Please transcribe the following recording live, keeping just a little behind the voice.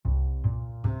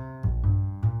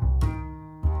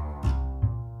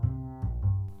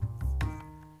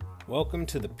Welcome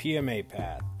to the PMA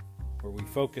Path, where we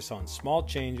focus on small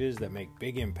changes that make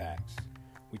big impacts.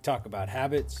 We talk about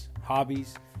habits,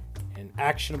 hobbies, and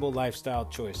actionable lifestyle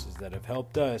choices that have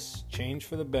helped us change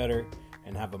for the better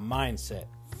and have a mindset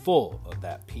full of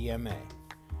that PMA.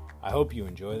 I hope you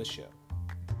enjoy the show.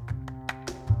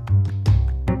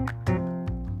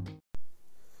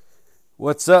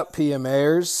 What's up,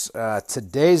 PMAers?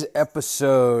 Today's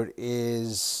episode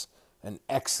is an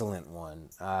excellent one.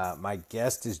 My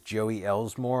guest is Joey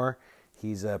Elsmore.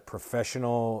 He's a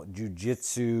professional Jiu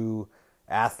Jitsu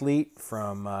athlete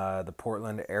from the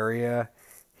Portland area.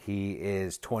 He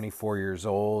is 24 years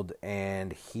old,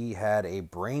 and he had a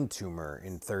brain tumor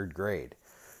in third grade.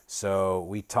 So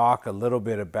we talk a little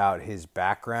bit about his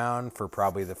background for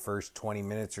probably the first 20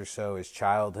 minutes or so, his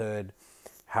childhood,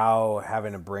 how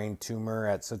having a brain tumor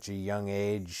at such a young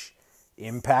age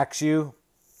impacts you,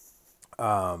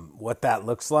 what that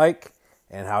looks like,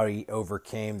 and how he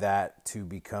overcame that to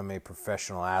become a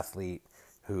professional athlete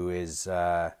who is,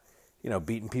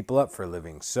 beating people up for a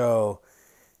living. So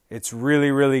it's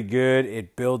really, really good.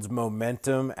 It builds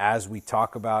momentum as we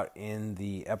talk about in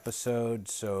the episode.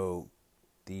 So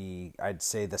I'd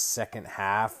say the second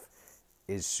half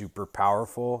is super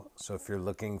powerful. So if you're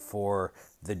looking for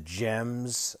the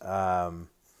gems,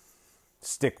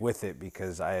 stick with it,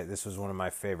 because this was one of my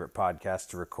favorite podcasts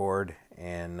to record,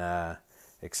 and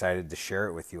excited to share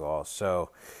it with you all.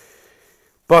 So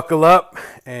buckle up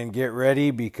and get ready,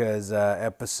 because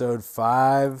episode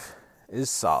 5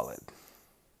 is solid.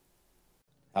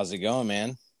 How's it going,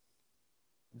 man?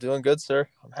 Doing good, sir.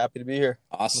 I'm happy to be here.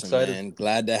 Awesome, man.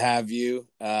 Glad to have you.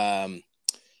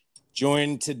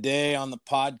 Joined today on the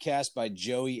podcast by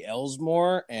Joey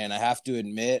Elsmore, and I have to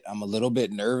admit I'm a little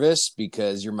bit nervous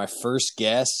because you're my first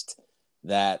guest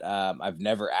that I've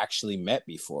never actually met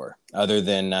before, other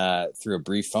than through a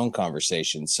brief phone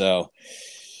conversation. So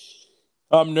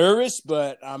I'm nervous,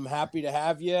 but I'm happy to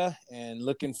have you, and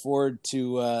looking forward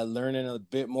to learning a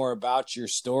bit more about your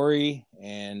story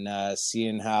and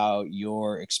seeing how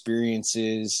your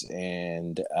experiences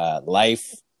and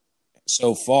life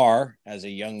so far as a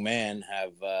young man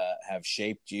have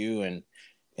shaped you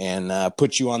and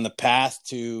put you on the path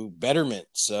to betterment.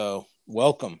 So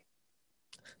welcome.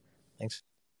 Thanks.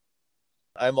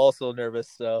 I'm also nervous,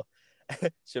 so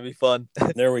should be fun.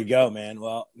 There we go, man.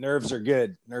 Well, nerves are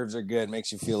good.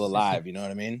 Makes you feel alive. You know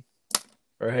what I mean?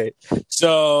 Right.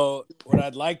 So what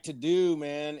I'd like to do,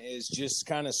 man, is just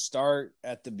kind of start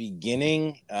at the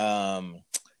beginning.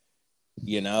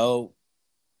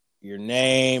 Your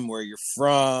name, where you're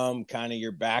from, kind of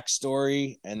your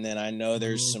backstory. And then I know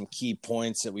there's some key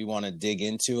points that we want to dig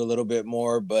into a little bit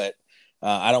more, but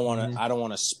I don't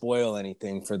want to spoil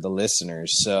anything for the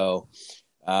listeners. So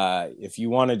if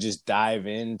you want to just dive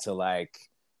into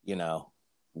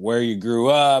where you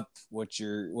grew up, what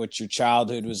your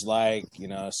childhood was like,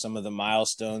 some of the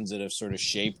milestones that have sort of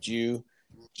shaped you,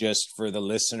 just for the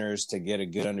listeners to get a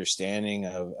good understanding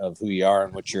of who you are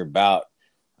and what you're about.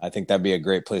 I think that'd be a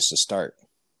great place to start.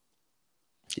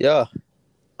 Yeah.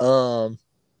 So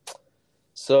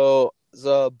I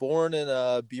was born in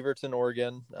Beaverton,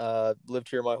 Oregon. Lived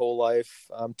here my whole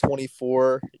life. I'm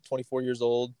 24 years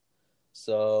old.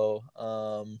 So,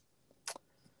 I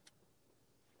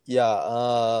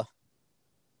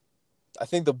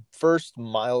think the first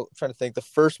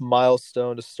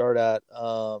milestone to start at,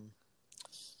 I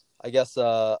guess,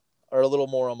 or a little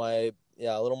more on my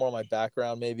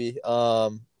background, maybe.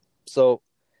 So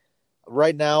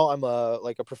right now I'm a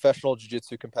professional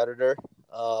jiu-jitsu competitor,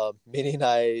 meaning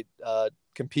I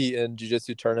compete in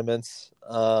jiu-jitsu tournaments.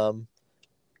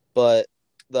 But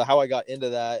how I got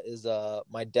into that is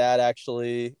my dad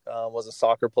actually was a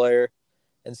soccer player.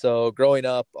 And so growing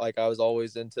up, I was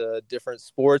always into different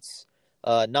sports,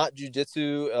 not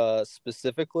jiu-jitsu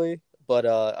specifically, but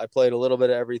I played a little bit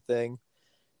of everything.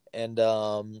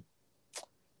 And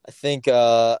I think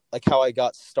how I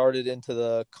got started into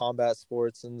the combat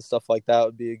sports and stuff like that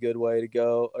would be a good way to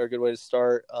go, or a good way to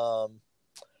start.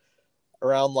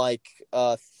 Around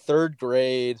third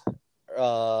grade.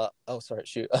 I've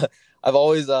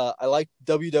always I liked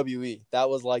WWE. That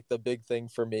was the big thing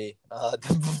for me.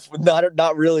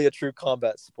 Not really a true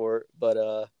combat sport, but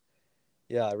I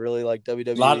really like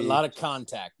WWE. A lot of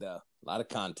contact though. A lot of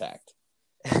contact.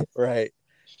 Right.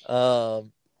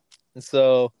 And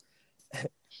so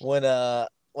when I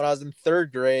was in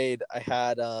third grade, I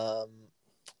had a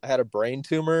brain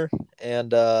tumor,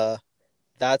 and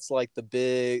that's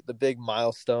the big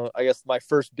milestone. I guess my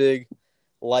first big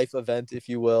life event, if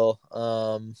you will.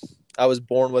 I was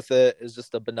born with it. It's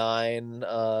just a benign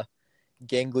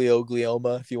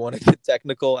ganglioglioma, if you want to get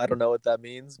technical. I don't know what that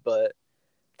means, but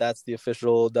that's the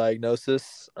official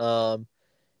diagnosis.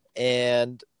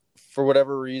 And for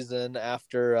whatever reason,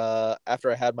 after I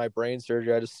had my brain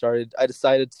surgery, I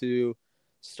decided to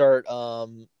start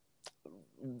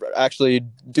actually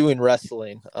doing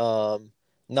wrestling.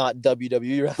 Not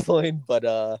WWE wrestling, but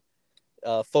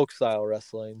folk style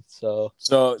wrestling. So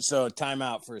time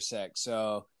out for a sec.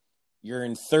 So you're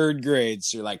in third grade,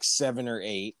 so you're like 7 or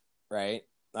 8, right?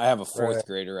 I have a fourth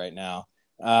grader right now.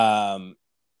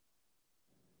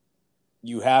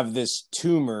 You have this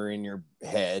tumor in your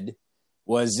head.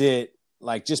 Was it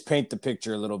like, just paint the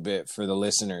picture a little bit for the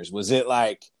listeners? Was it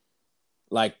like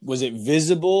was it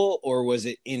visible or was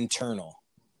it internal?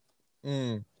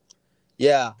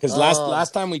 Yeah. Because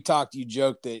last time we talked, you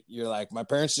joked that you're like, my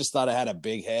parents just thought I had a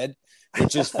big head,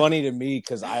 which is funny to me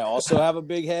because I also have a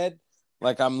big head.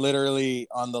 Like, I'm literally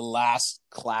on the last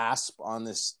clasp on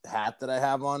this hat that I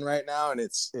have on right now, and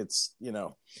it's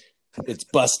it's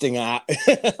busting out.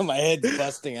 My head's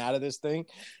busting out of this thing.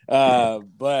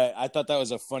 But I thought that was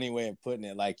a funny way of putting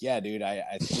it. Like, yeah, dude,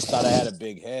 I just thought I had a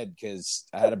big head because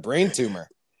I had a brain tumor.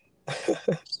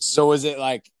 So was it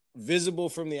like visible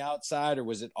from the outside, or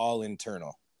was it all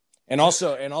internal? And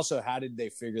also, how did they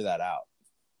figure that out?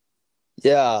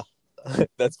 Yeah,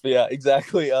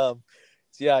 exactly.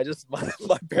 So yeah, I just my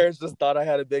parents just thought I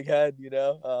had a big head,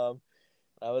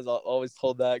 I was always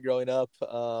told that growing up.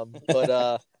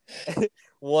 But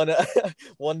one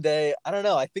one day, I don't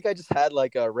know, I think I just had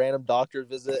like a random doctor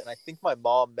visit, and I think my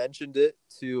mom mentioned it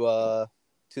to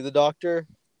the doctor,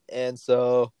 and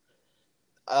so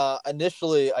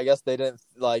initially, I guess they didn't,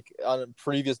 like, on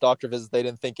previous doctor visits, they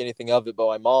didn't think anything of it, but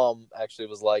my mom actually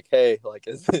was like, "Hey, like,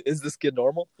 is this kid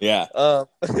normal?" Yeah.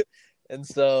 And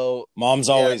so moms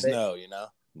always know,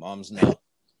 moms know.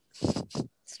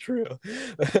 It's true.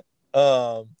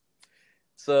 um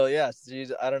so yeah,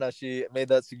 I don't know, she made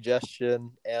that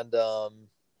suggestion, and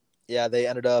yeah, they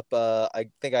ended up, I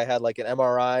think I had like an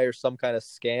MRI or some kind of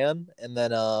scan, and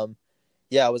then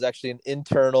yeah, it was actually an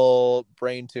internal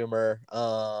brain tumor.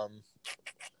 I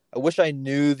wish I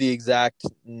knew the exact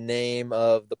name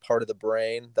of the part of the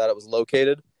brain that it was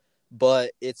located,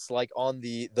 but it's like on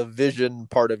the vision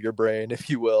part of your brain, if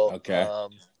you will. Okay.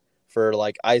 For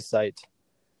like eyesight.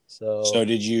 So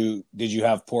did you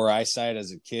have poor eyesight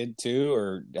as a kid too,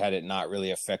 or had it not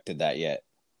really affected that yet?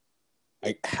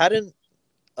 I hadn't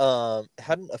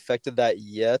affected that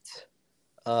yet.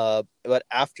 But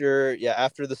after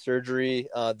the surgery,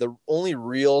 the only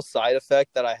real side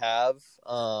effect that I have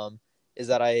is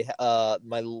that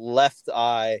my left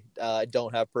eye, I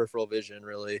don't have peripheral vision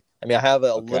really. I mean, I have it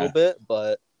a little bit,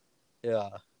 but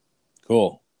yeah.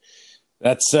 Cool.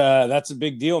 That's a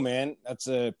big deal, man. That's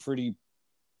a pretty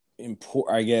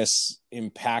important, I guess,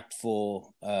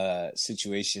 impactful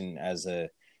situation as a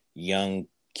young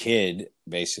kid,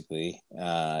 basically,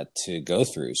 to go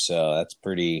through. So that's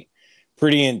pretty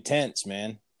intense,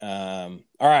 man. All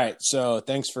right. So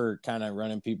thanks for kind of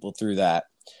running people through that.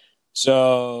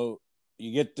 So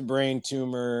you get the brain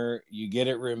tumor, you get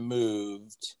it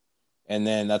removed, and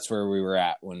then that's where we were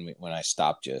at when I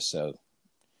stopped you. So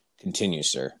continue,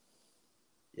 sir.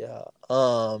 Yeah.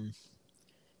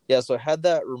 Yeah, so I had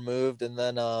that removed, and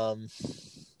then I'm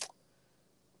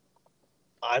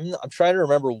trying to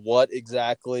remember what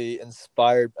exactly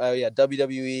inspired. Oh yeah,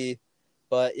 WWE.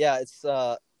 But yeah, it's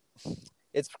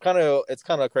kind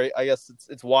of crazy. I guess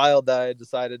it's wild that I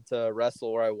decided to wrestle,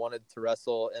 or I wanted to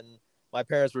wrestle, and my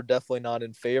parents were definitely not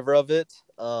in favor of it.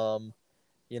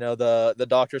 The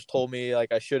doctors told me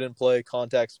like I shouldn't play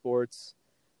contact sports,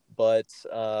 but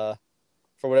for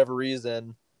whatever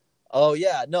reason, oh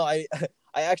yeah, no, I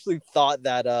I actually thought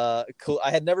that I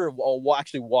had never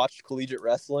actually watched collegiate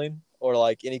wrestling or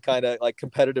like any kind of like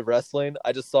competitive wrestling.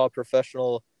 I just saw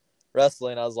professional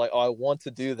wrestling. I was like, oh, I want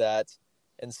to do that.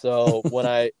 And so when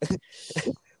I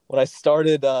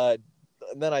started, and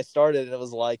then I started, and it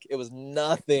was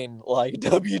nothing like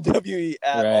WWE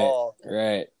at all.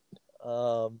 Right.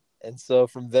 And so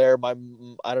from there, I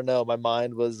don't know, my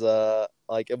mind was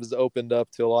like it was opened up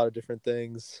to a lot of different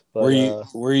things. But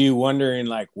were you wondering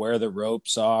like where the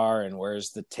ropes are and where's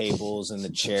the tables and the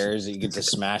chairs that you get to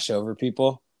smash over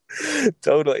people?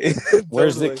 Totally.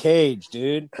 Where's the cage,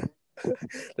 dude?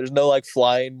 There's no like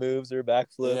flying moves or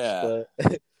backflips. Yeah.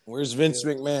 But where's Vince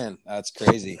McMahon? That's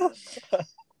crazy.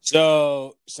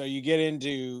 So you get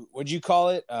into, what'd you call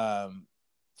it?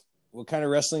 What kind of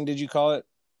wrestling did you call it?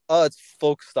 Oh, it's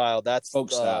folk style. That's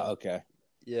folk style. Okay.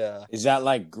 Yeah. Is that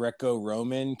like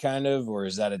Greco-Roman kind of, or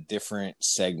is that a different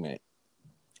segment?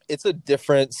 It's a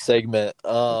different segment.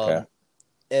 Okay.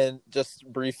 And just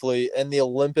briefly, in the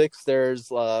Olympics,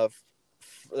 there's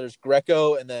there's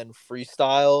Greco and then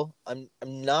freestyle.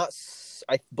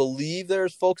 I believe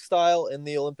there's folk style in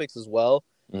the Olympics as well,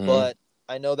 but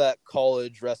I know that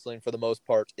college wrestling for the most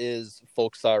part is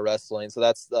folk style wrestling. So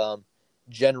that's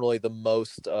generally the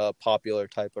most popular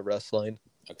type of wrestling.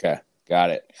 Okay, got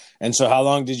it. And so how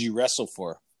long did you wrestle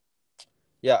for?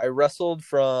 Yeah, I wrestled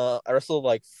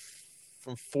like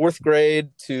from fourth grade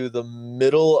to the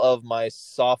middle of my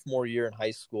sophomore year in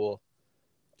high school.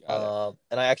 And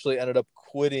I actually ended up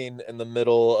quitting in the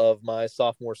middle of my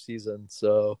sophomore season.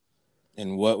 So,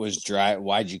 and what was dry?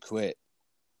 Why'd you quit?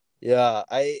 Yeah,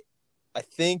 I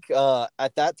think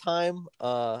at that time,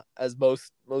 as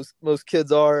most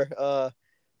kids are,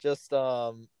 just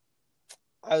I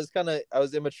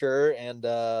was immature, and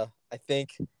I think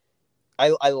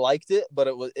I liked it, but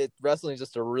wrestling is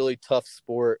just a really tough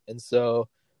sport, and so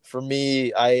for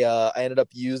me, I ended up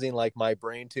using like my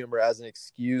brain tumor as an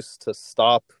excuse to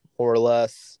stop, more or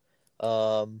less.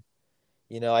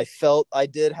 I felt I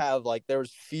did have like there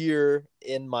was fear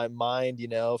in my mind,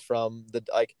 from the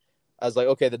like I was like,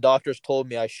 okay, the doctors told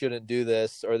me I shouldn't do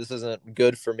this or this isn't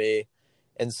good for me,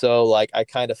 and so like I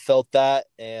kind of felt that,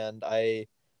 and I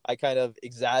kind of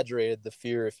exaggerated the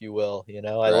fear, if you will.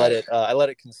 I let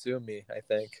it consume me, I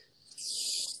think.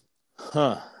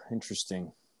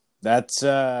 Interesting. That's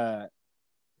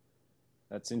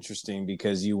interesting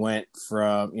because you went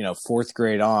from, fourth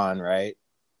grade on, right?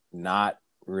 Not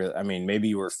really. I mean, maybe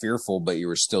you were fearful, but you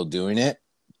were still doing it.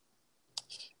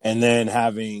 And then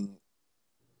having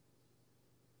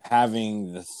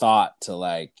the thought to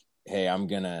like, hey, I'm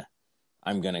gonna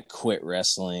quit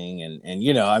wrestling.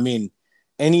 And I mean,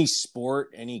 any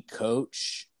sport, any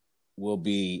coach will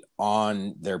be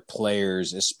on their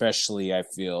players, especially I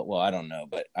feel, well, I don't know,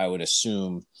 but I would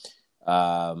assume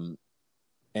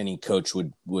any coach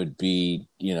would be,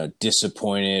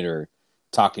 disappointed or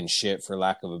talking shit, for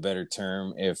lack of a better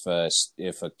term, if a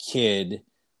kid,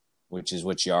 which is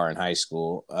what you are in high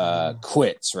school,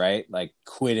 quits, right? Like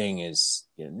quitting is,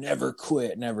 never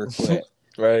quit.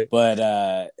 Right.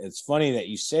 But it's funny that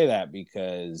you say that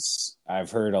because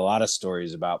I've heard a lot of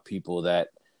stories about people that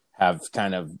have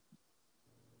kind of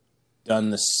done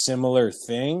the similar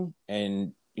thing.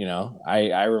 And,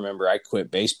 I remember I quit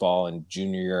baseball in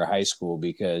junior year of high school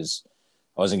because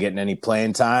I wasn't getting any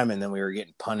playing time. And then we were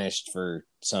getting punished for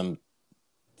some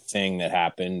thing that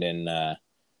happened. And I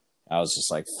was just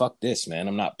like, fuck this, man.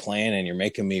 I'm not playing and you're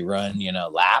making me run,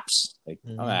 laps. Like,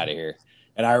 I'm out of here.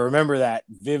 And I remember that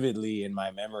vividly in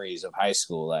my memories of high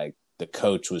school. Like the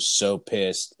coach was so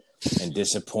pissed and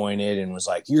disappointed and was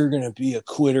like, you're going to be a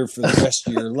quitter for the rest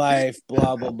of your life,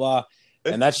 blah, blah, blah.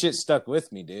 And that shit stuck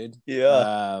with me, dude.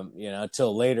 Yeah.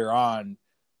 Till later on,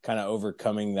 kind of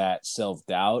overcoming that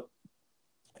self-doubt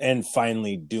and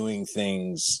finally doing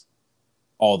things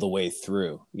all the way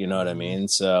through. You know what I mean?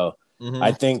 So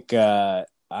I think I'm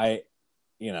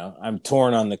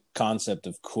torn on the concept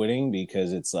of quitting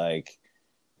because it's like,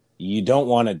 you don't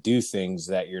want to do things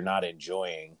that you're not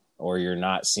enjoying or you're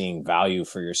not seeing value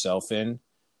for yourself in.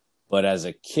 But as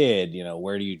a kid,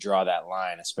 where do you draw that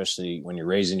line, especially when you're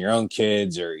raising your own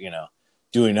kids or,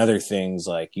 doing other things?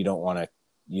 Like you don't want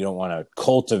to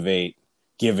cultivate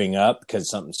giving up because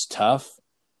something's tough,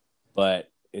 but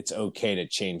it's okay to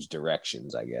change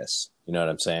directions, I guess. You know what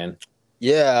I'm saying?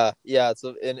 Yeah. It's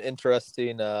an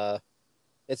interesting,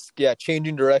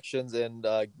 changing directions and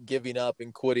giving up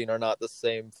and quitting are not the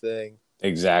same thing.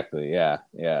 Exactly. Yeah.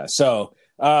 So,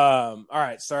 all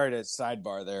right. Sorry to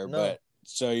sidebar there, but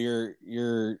so your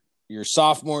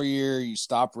sophomore year, you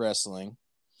stopped wrestling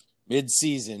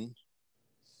mid-season.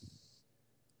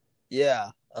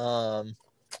 Yeah. I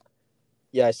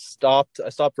stopped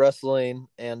wrestling,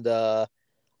 and I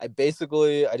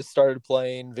just started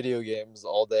playing video games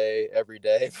all day, every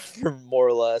day, more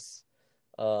or less.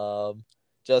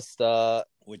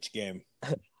 Which game?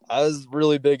 I was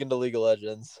really big into League of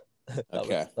Legends.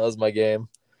 Okay. That was my game.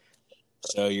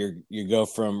 So you go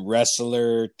from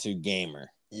wrestler to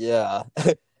gamer. Yeah.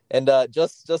 And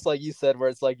just like you said, where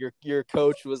it's like your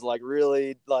coach was like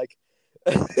really like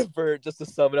for just to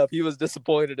sum it up, he was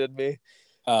disappointed in me.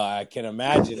 I can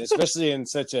imagine, especially in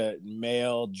such a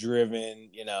male-driven,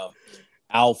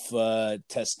 alpha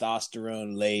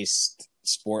testosterone laced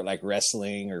sport like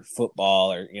wrestling or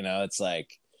football, or it's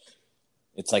like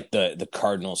the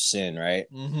cardinal sin, right?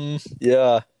 Mm-hmm.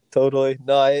 Yeah, totally.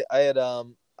 No, I had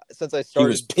since I started,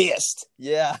 he was pissed.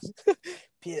 Yeah,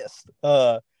 pissed.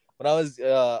 When I was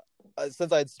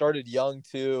since I had started young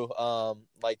too,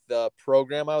 like the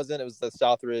program I was in, it was the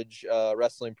Southridge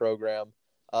wrestling program.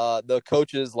 The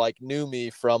coaches like knew me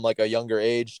from like a younger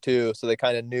age too, so they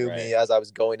kind of knew me as I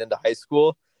was going into high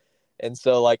school. And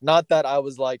so like, not that I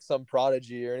was like some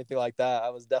prodigy or anything like that. I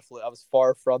was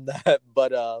far from that.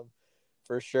 But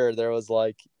for sure there was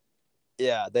like,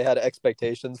 yeah, they had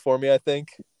expectations for me, I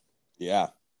think. Yeah.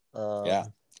 Yeah.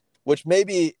 Which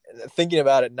maybe, thinking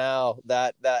about it now,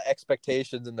 that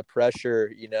expectations and the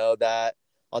pressure, that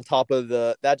on top of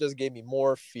that just gave me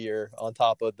more fear on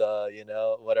top of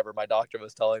the, whatever my doctor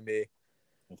was telling me.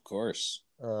 Of course.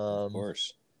 Of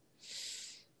course.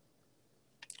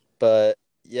 But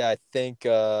yeah, I think,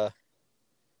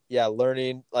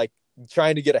 learning, like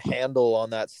trying to get a handle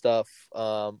on that stuff,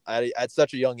 at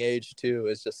such a young age too,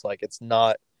 is just like, it's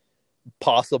not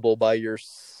possible by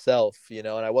yourself, and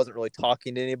I wasn't really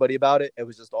talking to anybody about it. It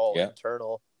was just all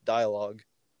internal dialogue.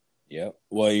 Yeah.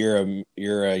 Well,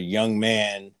 you're a young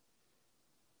man,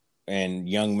 and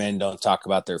young men don't talk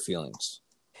about their feelings.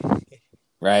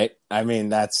 Right? I mean,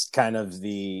 that's kind of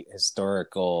the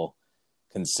historical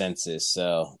consensus.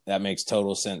 So that makes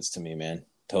total sense to me, man.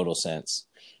 Total sense.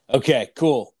 Okay,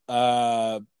 cool.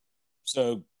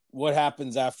 So what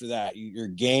happens after that? You're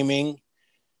gaming.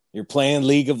 You're playing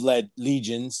Legion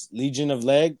of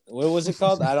Leg. What was it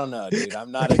called? I don't know, dude.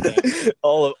 I'm not a gamer.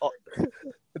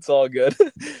 It's all good.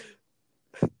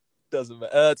 Doesn't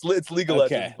matter. It's League of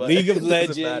Legends. But League of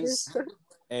Legends.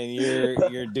 And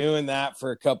you're doing that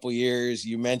for a couple years.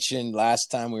 You mentioned last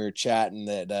time we were chatting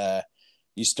that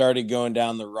you started going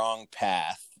down the wrong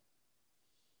path,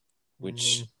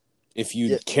 which if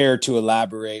you care to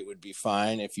elaborate would be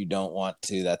fine. If you don't want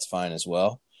to, that's fine as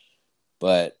well.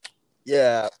 But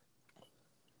yeah.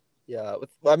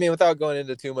 I mean, without going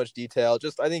into too much detail,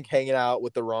 just I think hanging out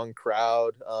with the wrong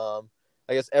crowd. I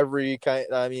guess every kind.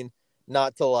 I mean,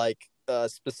 not to like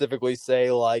specifically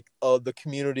say like, oh, the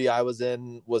community I was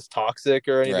in was toxic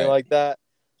or anything like that,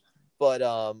 but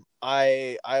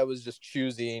I was just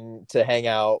choosing to hang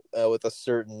out with a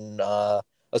certain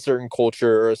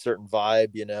culture or a certain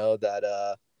vibe,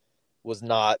 that was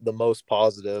not the most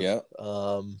positive.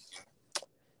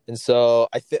 And so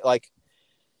I think, like,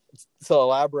 to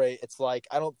elaborate, it's like,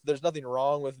 there's nothing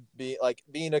wrong with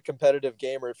being a competitive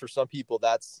gamer. For some people,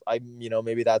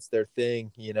 maybe that's their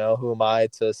thing, who am I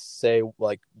to say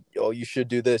like, oh, you should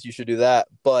do this, you should do that.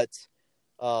 But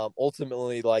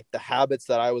ultimately, like, the habits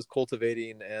that I was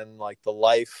cultivating and like the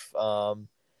life,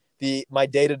 my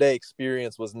day-to-day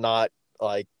experience was not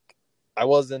like, I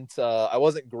wasn't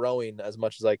growing as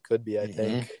much as I could be, I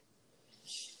think.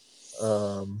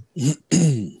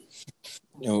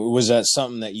 Was that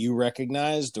something that you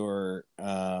recognized, or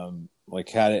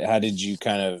like how did you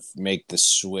kind of make the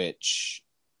switch?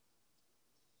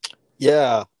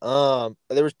 Yeah, there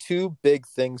was two big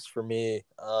things for me.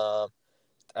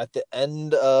 At the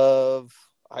end of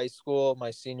high school,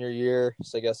 my senior year,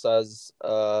 so I guess I was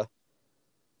how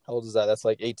old is that? That's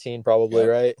like 18 probably,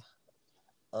 right?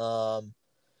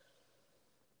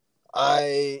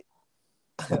 I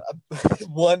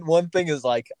one thing is,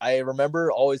 like, I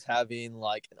remember always having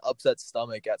like an upset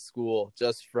stomach at school,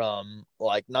 just from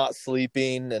like not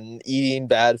sleeping and eating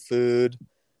bad food,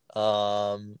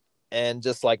 and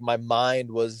just like my mind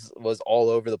was all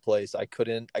over the place. I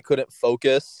couldn't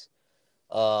focus,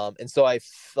 and so I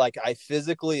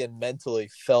physically and mentally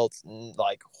felt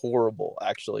like horrible,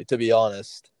 actually, to be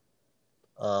honest.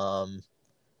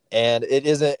 And it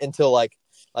isn't until like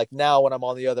now, when I'm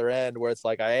on the other end, where it's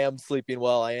like I am sleeping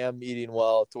well, I am eating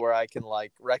well, to where I can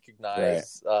like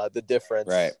recognize the difference.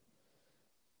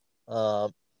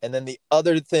 And then the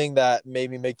other thing that made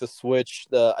me make the switch,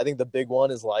 I think the big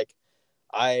one is like,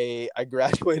 I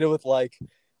graduated with like,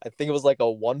 I think it was like a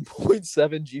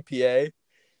 1.7 GPA,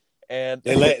 and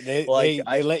they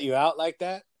let you out like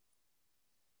that.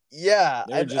 Yeah,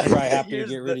 they were just probably happy to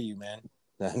get rid of you, man.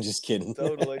 No, I'm just kidding.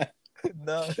 Totally.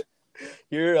 No,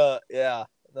 you're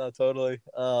no, totally.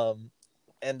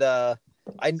 And I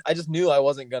just knew I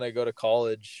wasn't gonna go to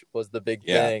college, was the big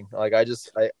thing. Like, I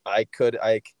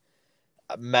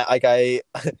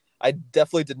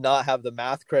definitely did not have the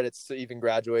math credits to even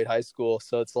graduate high school.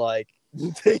 So it's like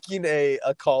taking a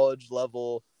college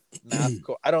level math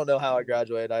I don't know how I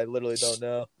graduated. I literally don't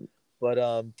know.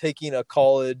 But taking a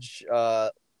college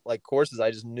like courses,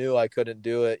 I just knew I couldn't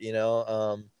do it,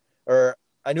 or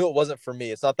I knew it wasn't for me.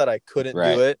 It's not that I couldn't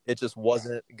do it. It just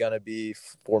wasn't going to be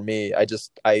for me. I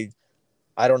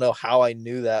don't know how I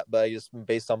knew that, but I just,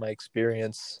 based on my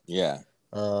experience. Yeah.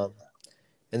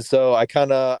 And so I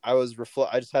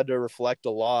just had to reflect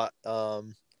a lot.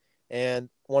 And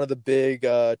one of the big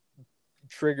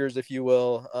triggers, if you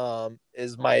will,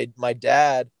 is my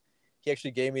dad. He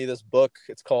actually gave me this book.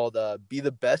 It's called Be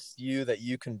the Best You That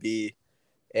You Can Be.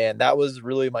 And that was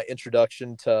really my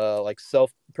introduction to like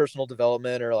personal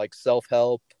development, or like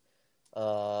self-help.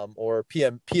 or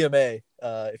PMA,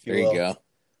 if you There you will. go.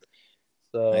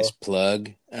 Nice So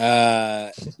plug.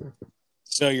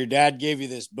 So your dad gave you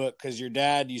this book because your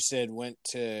dad, you said,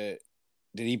 did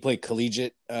he play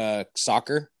collegiate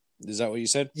soccer? Is that what you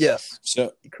said? yes,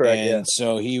 So, correct. and Yeah.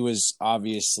 so he was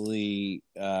obviously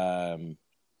a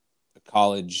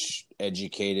college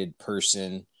educated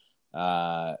person,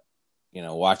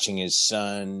 watching his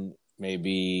son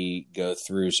maybe go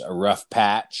through a rough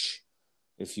patch,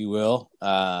 if you will.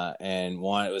 And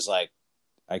it was like,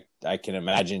 I can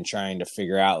imagine trying to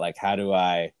figure out, like, how do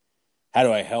I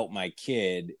help my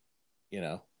kid,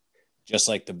 just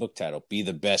like the book title, be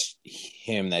the best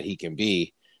him that he can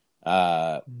be.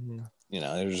 Mm-hmm.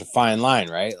 There's a fine line,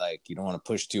 right? Like, you don't want to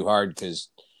push too hard because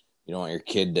you don't want your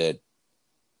kid to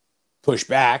push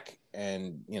back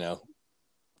and,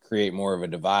 create more of a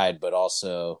divide, but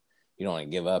also you don't want to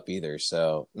give up either.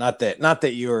 So not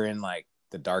that you were in like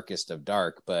the darkest of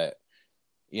dark, but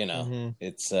Mm-hmm.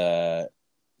 it's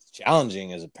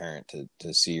challenging as a parent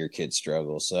to see your kid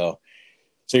struggle. So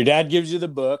your dad gives you the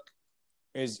book.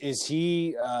 Is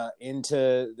he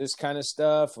into this kind of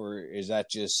stuff, or is that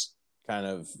just kind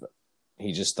of,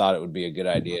 he just thought it would be a good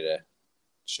idea to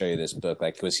show you this book?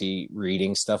 Like, was he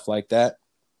reading stuff like that?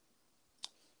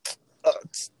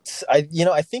 I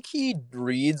think he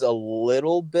reads a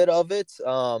little bit of it.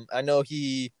 I know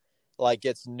he like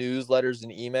gets newsletters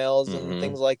and emails and Mm-hmm.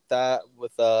 things like that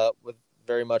with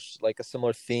very much like a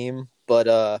similar theme,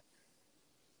 but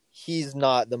he's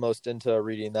not the most into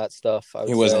reading that stuff, I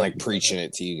He would wasn't say. like preaching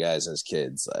it to you guys as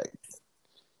kids, like.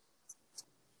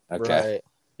 Okay, Right.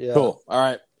 Yeah. cool. All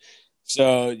right.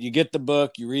 So you get the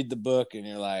book, you read the book, and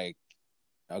you're like,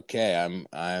 okay,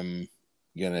 I'm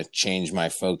gonna change my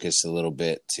focus a little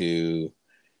bit to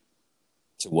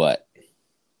what?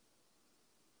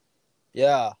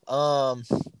 Yeah.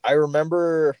 I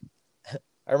remember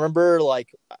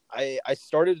like I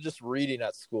started just reading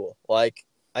at school. Like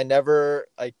I never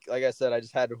like I said, I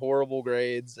just had horrible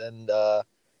grades and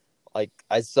I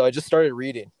just started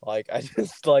reading. Like I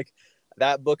just like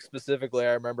that book specifically,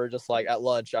 I remember just like at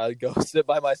lunch I would go sit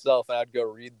by myself and I'd go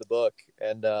read the book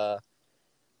and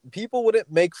people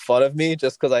wouldn't make fun of me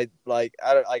just because I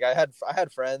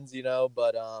had friends,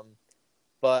 but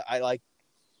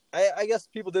I guess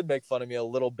people did make fun of me a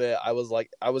little bit. I was like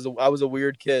I was a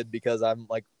weird kid because I'm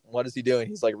like, what is he doing?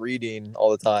 He's like reading all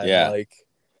the time. Yeah.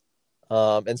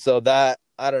 And so that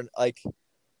I don't like,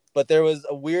 but there was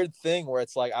a weird thing where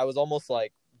it's like I was almost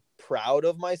like proud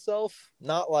of myself.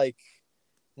 Not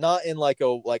in like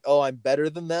oh I'm better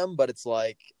than them, but it's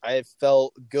like I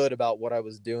felt good about what I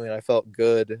was doing. I felt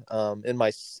good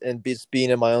in just being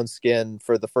in my own skin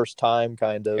for the first time,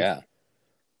 kind of. Yeah.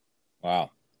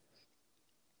 Wow.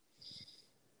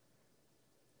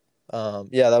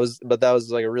 Yeah, that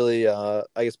was like a really I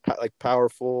guess like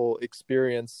powerful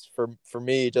experience for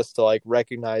me, just to like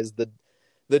recognize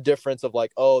the difference of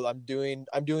like, oh, I'm doing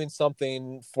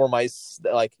something for my,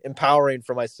 like, empowering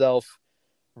for myself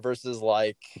versus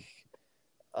like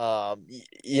like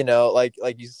you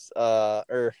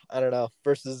or I don't know,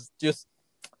 versus just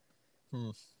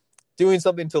hmm, doing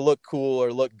something to look cool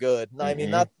or look good. I mean,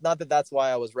 Mm-hmm. not that that's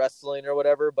why I was wrestling or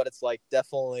whatever, but it's like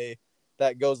definitely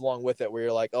that goes along with it, where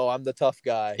you're like, oh, I'm the tough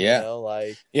guy, Yeah.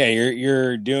 like. Yeah.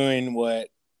 You're doing what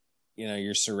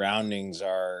your surroundings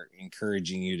are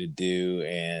encouraging you to do,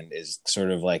 and is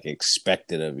sort of like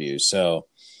expected of you. So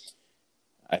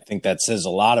I think that says a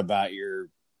lot about your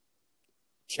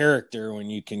character when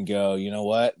you can go, you know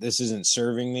what, this isn't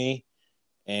serving me,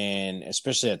 and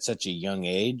especially at such a young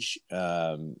age.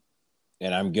 And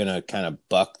I'm going to kind of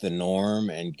buck the norm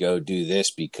and go do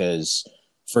this because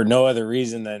for no other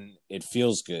reason than it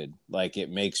feels good. Like, it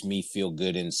makes me feel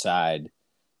good inside,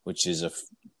 which is a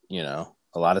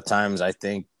lot of times I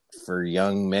think for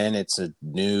young men, it's a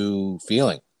new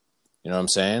feeling. You know what I'm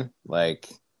saying?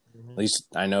 Like, at Mhm. least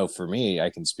I know for me, I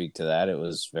can speak to that. It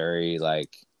was very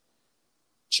like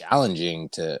challenging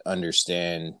to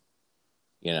understand,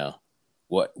 you know,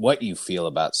 what you feel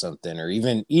about something, or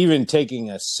even taking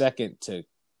a second to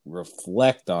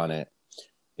reflect on it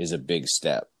is a big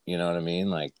step. You know what I mean?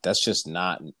 Like, that's just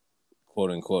not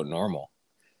quote unquote normal.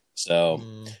 So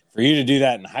Mm. for you to do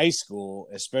that in high school,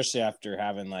 especially after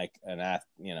having like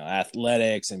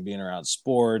athletics and being around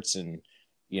sports and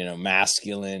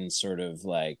masculine sort of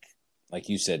like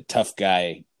you said, tough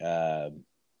guy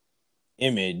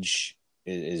image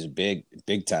is big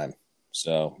time.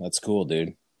 So that's cool,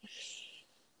 dude.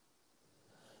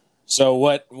 So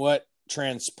what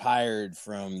transpired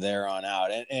from there on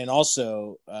out, and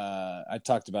also I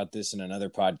talked about this in another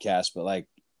podcast, but like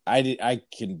I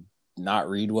can not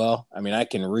read well. I mean, I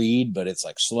can read, but it's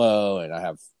like slow, and I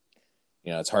have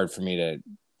it's hard for me to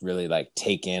really like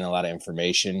take in a lot of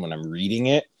information when I'm reading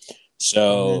it.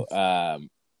 So,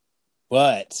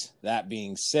 but that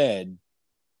being said,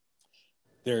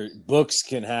 their books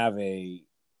can have a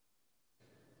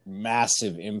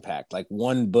massive impact. Like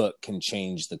one book can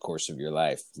change the course of your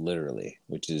life, literally,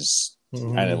 which is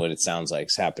kind of what it sounds like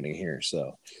is happening here.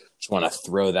 So just want to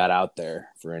throw that out there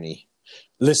for any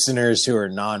listeners who are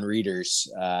non-readers.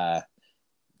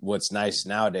 What's nice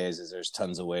nowadays is there's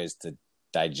tons of ways to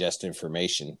digest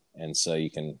information. And so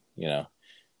you can,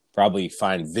 probably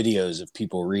find videos of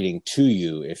people reading to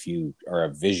you if you are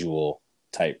a visual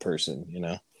type person,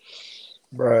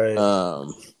 Right.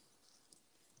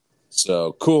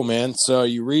 So cool, man. So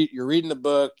you're reading the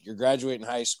book, you're graduating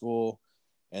high school,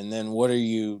 and then what are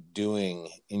you doing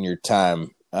in your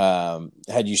time?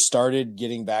 Had you started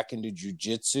getting back into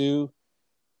jiu-jitsu,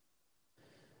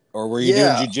 or were you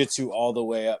doing jiu-jitsu all the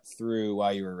way up through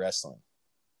while you were wrestling?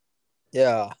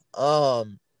 Yeah.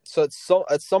 So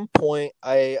at some point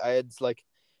I had like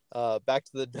back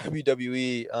to the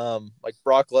WWE, like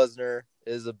Brock Lesnar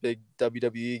is a big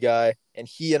WWE guy, and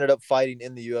he ended up fighting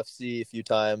in the UFC a few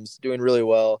times, doing really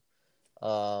well.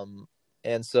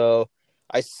 And so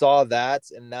I saw that,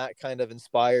 and that kind of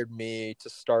inspired me to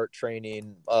start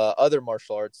training other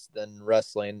martial arts than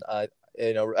wrestling. I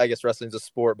guess wrestling's a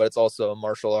sport, but it's also a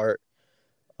martial art.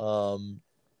 And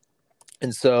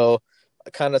so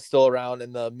kind of still around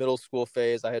in the middle school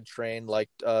phase, I had trained like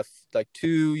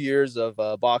 2 years of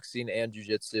boxing and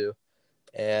jiu-jitsu,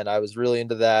 and I was really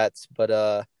into that.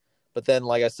 But then,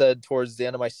 like I said, towards the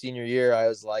end of my senior year, I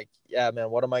was like, yeah,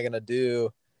 man, what am I gonna do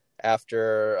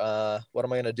after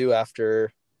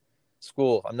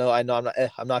school? I know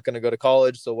I'm not gonna go to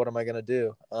college, so what am I gonna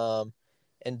do?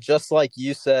 And just like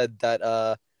you said,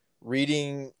 that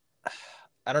reading,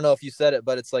 I don't know if you said it,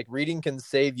 but it's like reading can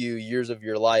save you years of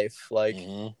your life. Like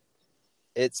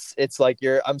it's like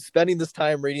I'm spending this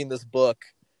time reading this book.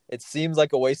 It seems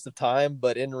like a waste of time,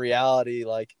 but in reality,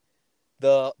 like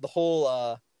the whole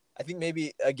I think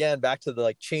maybe again back to the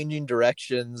like changing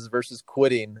directions versus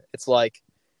quitting. It's like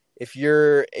if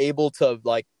you're able to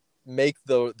like make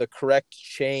the correct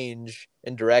change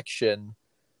in direction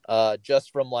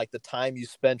just from like the time you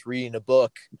spent reading a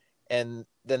book, and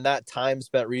then that time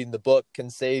spent reading the book can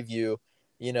save you,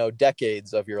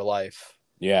 decades of your life.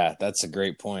 Yeah, that's a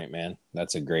great point, man.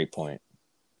 That's a great point.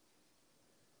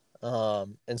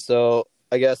 And so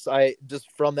I guess I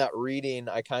just from that reading,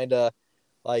 I kind of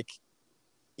like,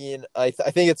 I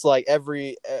think it's like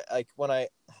like when I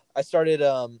started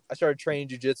training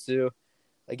jiu-jitsu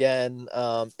again,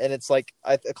 and it's like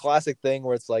a classic thing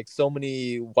where it's like so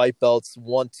many white belts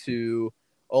want to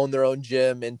own their own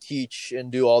gym and teach and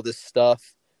do all this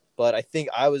stuff, but I think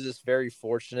I was just very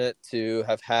fortunate to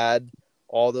have had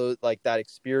all those like that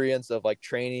experience of like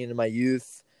training in my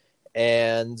youth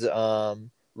and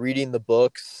reading the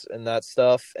books and that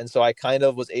stuff, and so I kind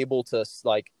of was able to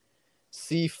like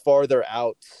see farther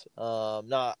out.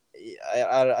 Not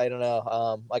I don't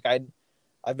know. Like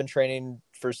I've been training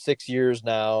for 6 years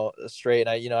now straight, and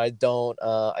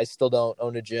I still don't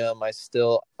own a gym.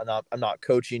 I'm not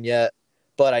coaching yet,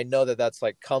 but I know that that's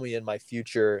like coming in my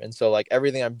future, and so like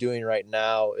everything I'm doing right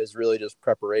now is really just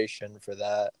preparation for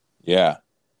that. Yeah.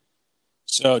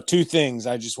 So 2 things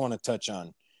I just want to touch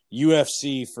on.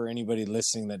 UFC, for anybody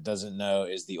listening that doesn't know,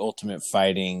 is the Ultimate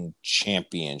Fighting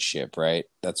Championship, right?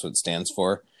 That's what it stands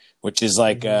for, which is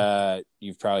like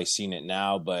you've probably seen it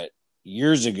now, but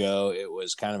years ago it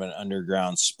was kind of an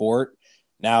underground sport.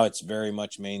 Now it's very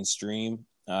much mainstream.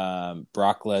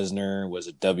 Brock Lesnar was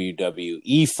a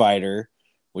WWE fighter,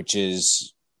 which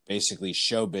is basically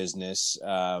show business.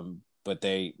 But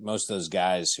most of those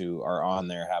guys who are on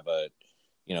there have a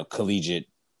collegiate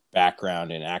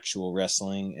background in actual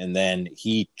wrestling, and then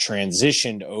he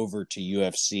transitioned over to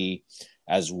UFC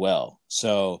as well.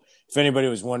 So if anybody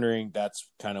was wondering, that's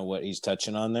kind of what he's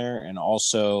touching on there. And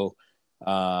also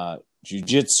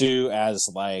jiu-jitsu, as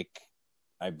like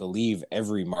I believe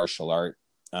every martial art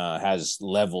has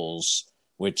levels,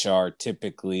 which are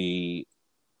typically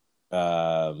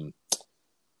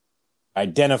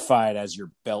identified as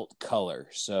your belt color.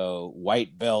 So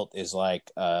white belt is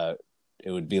like it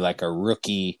would be like a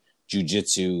rookie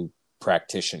jiu-jitsu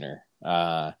practitioner.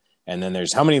 And then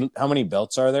there's how many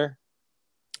belts are there?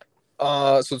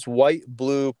 So it's white,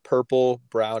 blue, purple,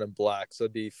 brown, and black. So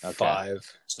it'd be 5.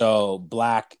 So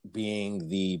black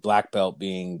belt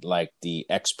being like the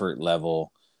expert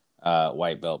level,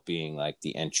 white belt being like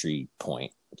the entry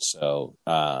point. So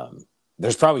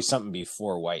there's probably something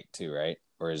before white too, right?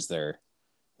 Or is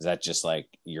that just like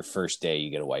your first day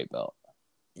you get a white belt?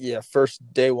 Yeah,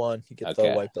 day one you get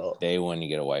the white belt. Day one you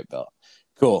get a white belt.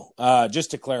 Cool.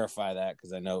 Just to clarify that,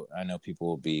 because I know people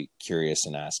will be curious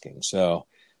and asking. So,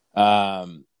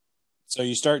 so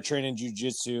you start training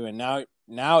jujitsu, and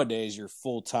nowadays you're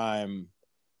full time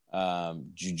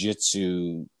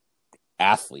jujitsu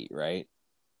athlete, right?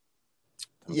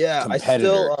 Yeah,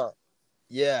 Competitor.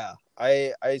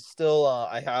 I still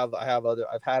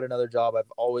I've had another job.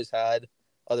 I've always had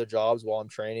other jobs while I'm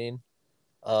training.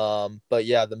 But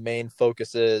yeah, the main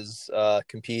focus is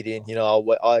competing. You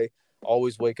know, I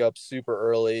always wake up super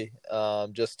early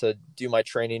just to do my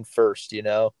training first, you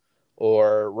know,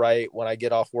 or right when I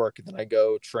get off work, then I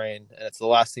go train, and it's the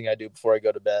last thing I do before I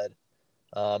go to bed.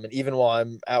 And even while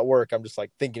I'm at work, I'm just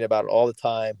like thinking about it all the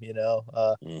time, you know.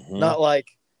 Mm-hmm. Not like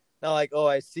oh,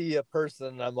 I see a person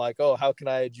and I'm like, oh, how can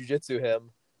I jujitsu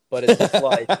him? But it's just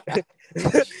like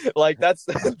like that's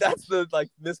the like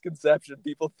misconception.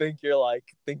 People think you're like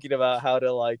thinking about how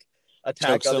to like Choke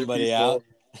attack other somebody out.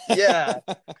 people. Yeah.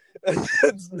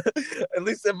 At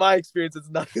least in my experience, it's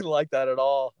nothing like that at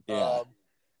all. Yeah.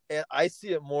 And I see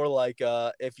it more like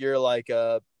if you're like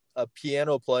a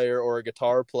piano player or a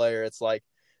guitar player, it's like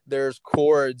there's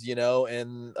chords, you know,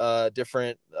 and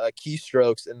different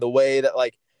keystrokes, and the way that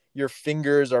like your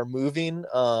fingers are moving.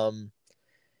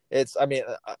 It's, I mean,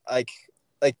 like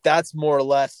that's more or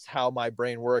less how my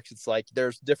brain works. It's like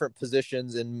there's different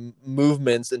positions and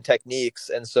movements and techniques,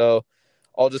 and so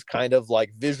I'll just kind of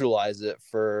like visualize it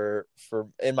for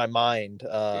in my mind,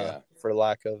 for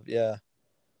lack of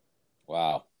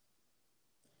Wow.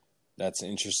 That's an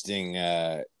interesting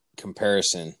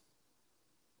comparison.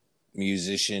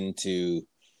 Musician to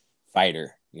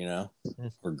fighter, you know,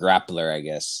 or grappler, I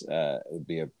guess would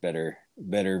be a better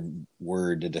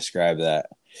word to describe that.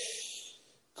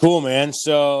 Cool, man.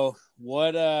 So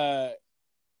what?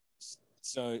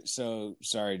 So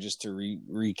sorry. Just to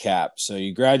recap. So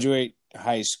you graduate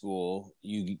high school.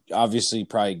 You obviously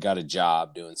probably got a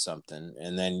job doing something,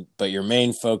 and then but your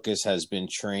main focus has been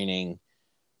training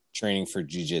for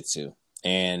jiu-jitsu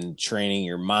and training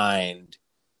your mind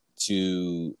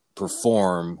to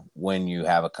perform when you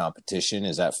have a competition.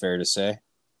 Is that fair to say?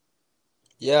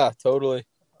 Yeah, totally.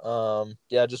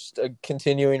 Yeah, just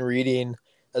continuing reading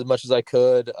as much as I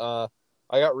could. I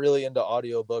got really into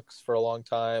audiobooks for a long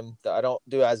time that I don't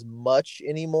do as much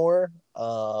anymore.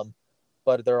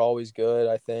 But they're always good,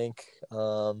 I think.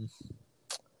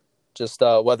 Just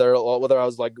whether I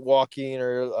was like walking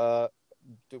or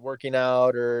working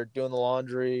out or doing the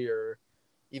laundry or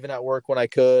even at work when I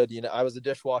could. You know, I was a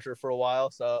dishwasher for a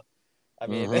while, so I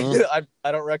mean,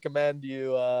 I don't recommend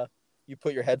you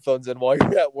put your headphones in while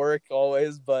you're at work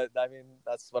always, but I mean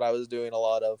that's what I was doing a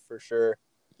lot of for sure.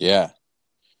 Yeah.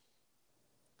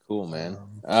 Cool, man.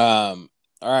 All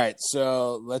right,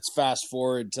 so let's fast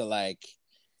forward to like,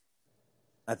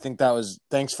 I think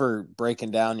thanks for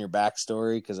breaking down your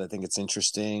backstory, because I think it's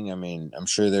interesting. I mean, I'm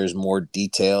sure there's more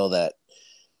detail that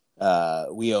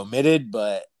we omitted,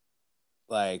 but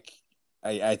like,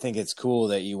 I think it's cool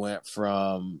that you went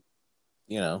from,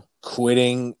 you know,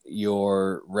 quitting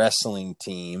your wrestling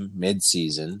team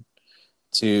mid-season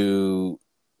to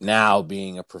now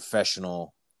being a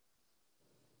professional,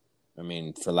 I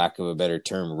mean, for lack of a better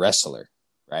term, wrestler,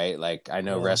 right? Like, I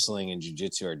know wrestling and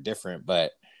jiu-jitsu are different,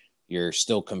 but you're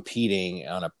still competing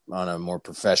on a more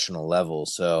professional level.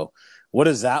 So what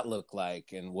does that look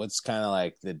like? And what's kind of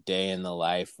like the day in the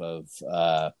life of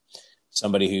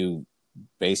somebody who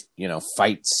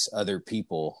fights other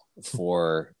people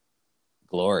for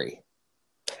glory?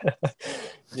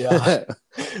 Yeah,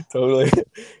 totally.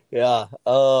 Yeah.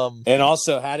 And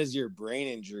also, how does your brain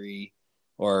injury,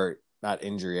 or not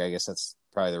injury, I guess that's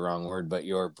probably the wrong word, but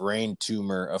your brain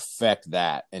tumor affect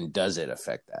that, and does it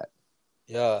affect that?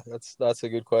 Yeah, that's a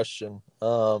good question.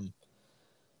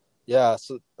 Yeah,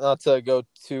 so not to go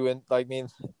too in, I mean,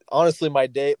 honestly, my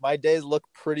days look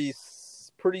pretty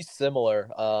similar.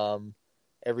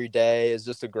 Every day is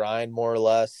just a grind, more or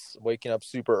less. Waking up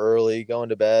super early, going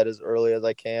to bed as early as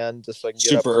I can, just so I can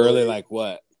get up Super early, like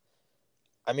what?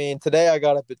 I mean, today I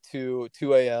got up at 2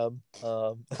 a.m.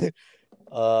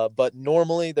 But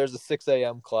normally there's a 6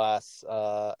 a.m. class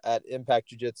at Impact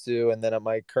Jiu-Jitsu, and then at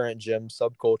my current gym,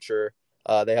 Subculture,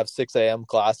 they have 6 a.m.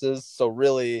 classes. So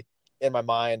really, in my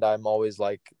mind, I'm always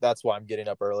like, that's why I'm getting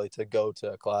up early to go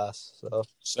to a class.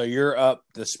 So you're up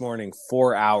this morning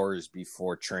 4 hours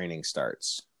before training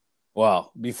starts.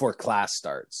 Well, before class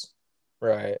starts.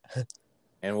 Right.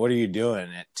 And what are you doing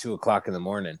at 2:00 in the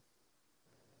morning?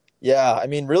 Yeah, I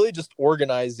mean, really just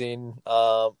organizing,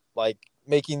 like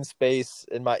making space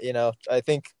in my, I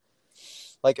think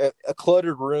like a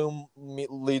cluttered room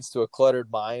leads to a cluttered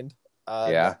mind.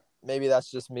 Yeah. Maybe that's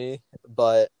just me,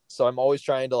 but so I'm always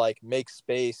trying to like make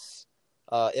space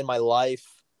in my life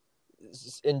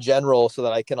in general, so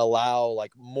that I can allow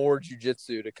like more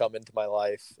jiu-jitsu to come into my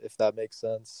life, if that makes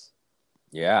sense.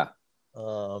 Yeah.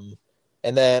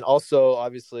 And then also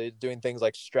obviously doing things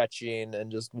like stretching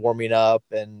and just warming up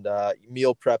and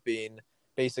meal prepping,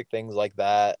 basic things like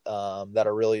that, that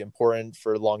are really important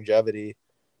for longevity.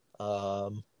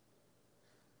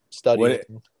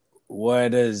 Studying.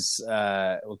 What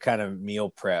kind of meal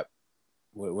prep?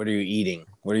 What are you eating?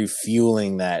 What are you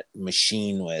fueling that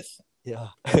machine with? Yeah.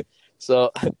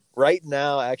 So right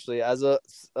now, actually, as a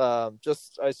I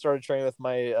started training with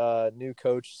my new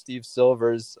coach, Steve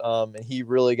Silvers, and he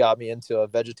really got me into a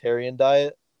vegetarian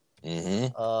diet.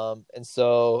 Mm-hmm. And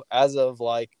so as of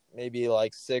like maybe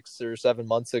like 6 or 7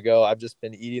 months ago, I've just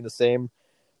been eating the same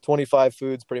 25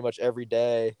 foods pretty much every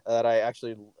day that I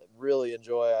actually really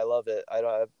enjoy. I love it.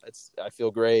 I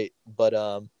feel great, but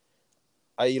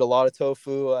I eat a lot of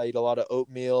tofu. I eat a lot of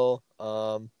oatmeal.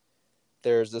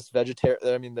 There's this I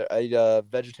eat a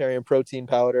vegetarian protein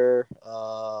powder.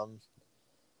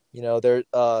 There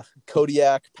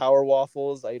Kodiak power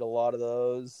waffles. I eat a lot of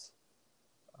those.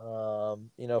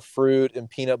 Fruit and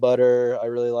peanut butter. I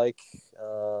really like.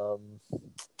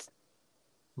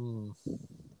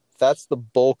 That's the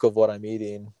bulk of what I'm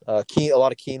eating. A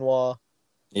lot of quinoa.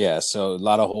 Yeah, so a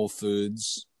lot of whole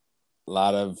foods, a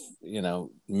lot of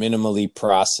minimally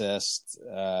processed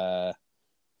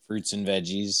fruits and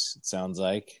veggies. It sounds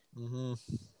like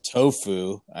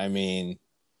tofu. I mean,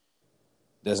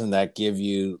 doesn't that give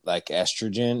you like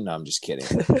estrogen? No, I'm just kidding.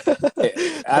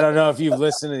 I don't know if you've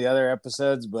listened to the other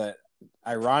episodes, but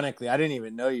ironically, I didn't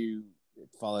even know you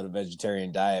followed a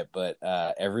vegetarian diet. But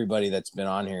everybody that's been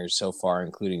on here so far,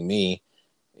 including me,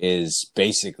 is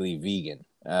basically vegan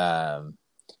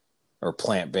or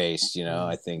plant-based.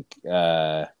 I think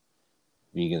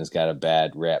vegan's got a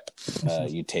bad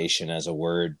reputation as a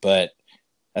word, but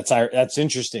that's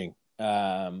interesting.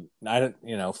 I don't,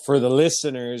 for the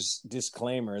listeners,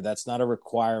 disclaimer, that's not a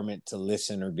requirement to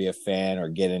listen or be a fan or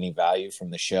get any value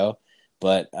from the show,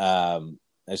 but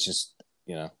that's just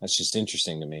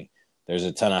interesting to me. There's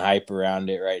a ton of hype around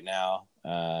it right now,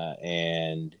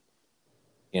 and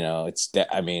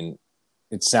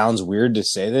it sounds weird to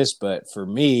say this, but for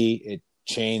me, it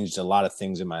changed a lot of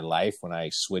things in my life when I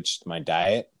switched my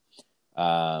diet,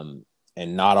 and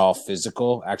not all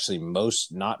physical, actually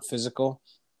most not physical.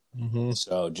 Mm-hmm.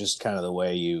 So just kind of the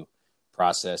way you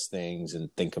process things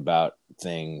and think about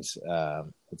things.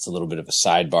 It's a little bit of a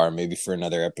sidebar maybe for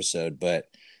another episode, but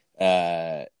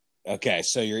okay.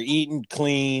 So you're eating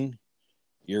clean,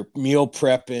 you're meal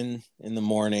prepping in the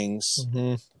mornings.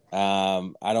 Mm-hmm.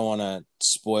 I don't want to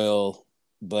spoil,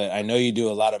 but I know you do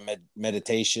a lot of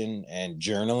meditation and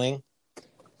journaling.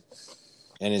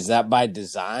 And is that by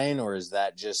design, or is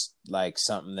that just like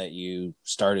something that you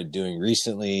started doing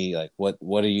recently? Like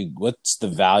what's the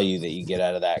value that you get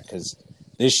out of that? Because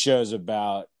this show's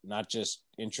about not just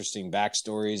interesting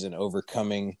backstories and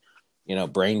overcoming,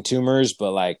 brain tumors,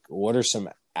 but like what are some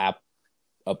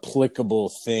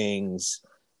applicable things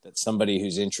that somebody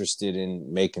who's interested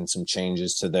in making some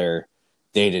changes to their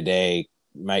day-to-day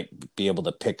might be able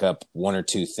to pick up one or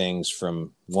two things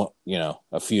from,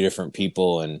 a few different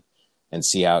people and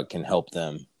see how it can help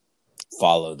them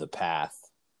follow the path.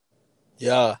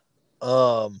 Yeah.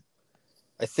 I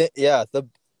think,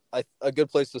 a good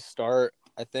place to start,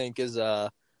 I think, is, I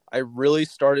really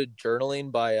started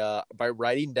journaling by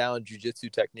writing down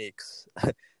jiu-jitsu techniques.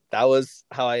 That was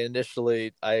how I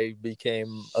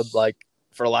became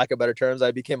for lack of better terms,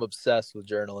 I became obsessed with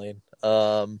journaling.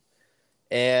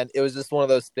 And it was just one of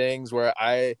those things where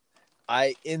I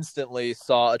instantly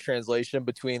saw a translation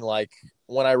between like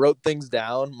when I wrote things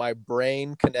down, my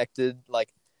brain connected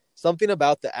like something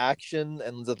about the action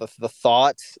and the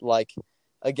thought, like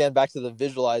again, back to the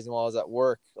visualizing while I was at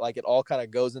work, like it all kind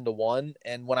of goes into one.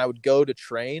 And when I would go to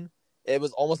train, it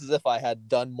was almost as if I had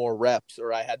done more reps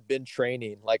or I had been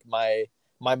training. Like my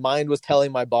mind was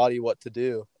telling my body what to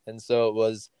do. And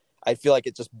so I feel like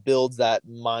it just builds that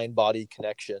mind body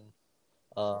connection.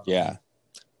 Yeah.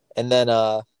 And then,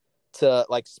 to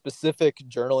like specific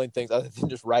journaling things other than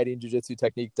just writing jiu-jitsu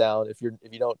technique down if you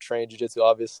don't train jiu-jitsu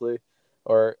obviously,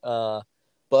 or the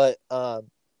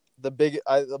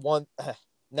one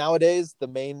nowadays, the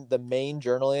main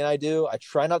journaling I do, I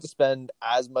try not to spend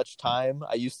as much time.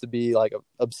 I used to be like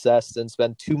obsessed and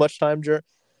spend too much time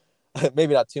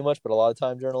maybe not too much, but a lot of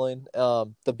time journaling.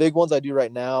 The big ones I do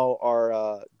right now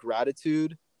are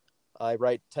gratitude. I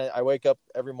wake up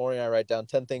every morning, I write down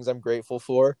 10 things I'm grateful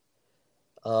for.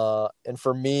 And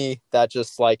for me, that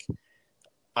just like,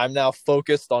 I'm now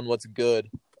focused on what's good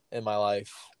in my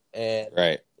life. And,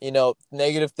 right.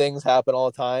 negative things happen all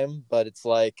the time, but it's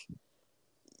like,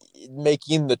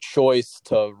 making the choice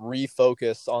to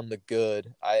refocus on the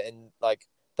good. And like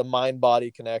the mind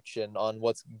body connection on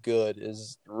what's good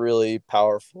is really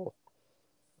powerful.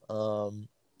 I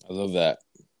love that.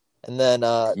 And then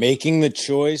making the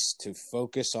choice to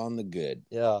focus on the good.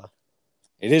 Yeah.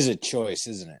 It is a choice,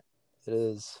 isn't it? It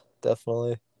is,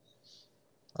 definitely.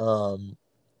 The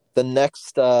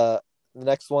next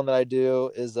one that I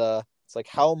do is it's like,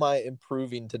 how am I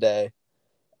improving today?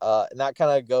 And that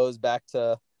kind of goes back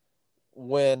to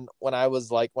when I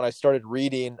was like, when I started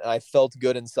reading and I felt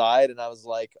good inside, and I was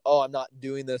like, oh, I'm not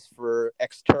doing this for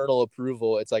external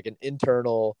approval. It's like an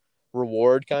internal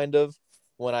reward kind of.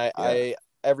 When I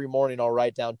every morning I'll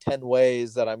write down 10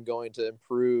 ways that I'm going to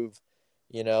improve,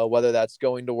 you know, whether that's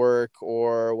going to work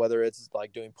or whether it's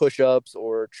like doing push-ups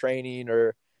or training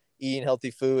or eating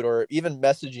healthy food or even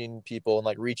messaging people and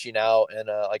like reaching out and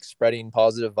like spreading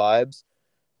positive vibes.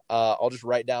 I'll just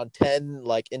write down 10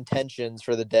 like intentions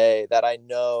for the day that I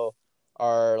know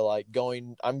are like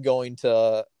I'm going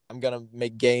to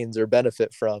make gains or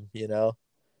benefit from, you know?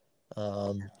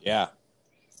 Yeah.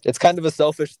 It's kind of a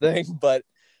selfish thing, but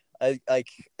I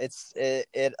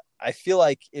feel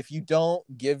like if you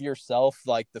don't give yourself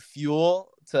like the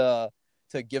fuel to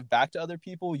give back to other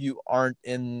people, you aren't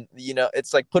in, you know,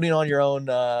 it's like putting on your own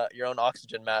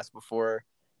oxygen mask before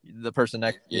the person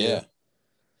next to you. Yeah.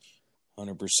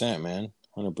 100%, man.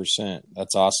 100%.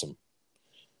 That's awesome.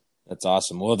 That's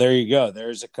awesome. Well, there you go.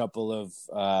 There's a couple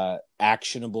of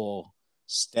actionable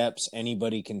steps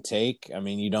anybody can take. I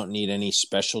mean, you don't need any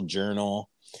special journal.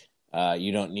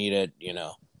 You don't need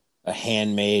a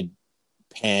handmade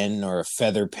pen or a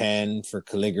feather pen for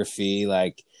calligraphy.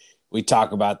 Like, we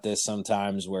talk about this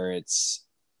sometimes where it's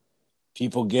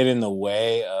people get in the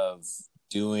way of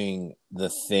doing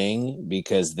the thing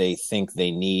because they think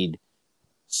they need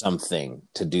something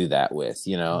to do that with,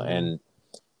 you know. Mm-hmm. And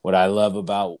what I love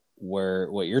about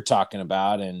what you're talking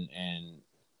about and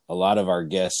a lot of our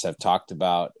guests have talked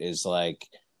about is like,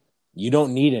 you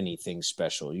don't need anything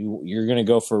special. You're going to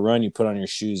go for a run, you put on your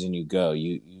shoes and you go.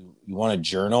 You want a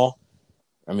journal?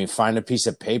 I mean, find a piece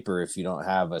of paper if you don't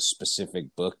have a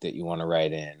specific book that you want to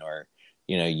write in, or,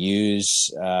 you know,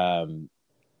 use a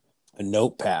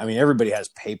notepad. I mean, everybody has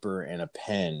paper and a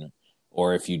pen,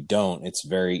 or if you don't, it's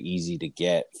very easy to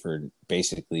get for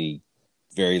basically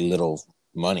very little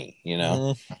money, you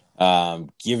know. Mm-hmm.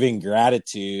 Giving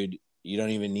gratitude, you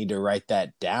don't even need to write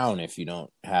that down if you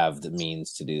don't have the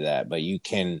means to do that, but you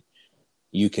can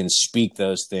speak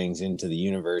those things into the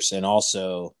universe. And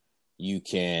also you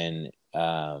can,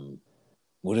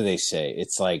 what do they say?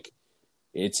 It's like,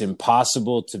 it's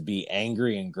impossible to be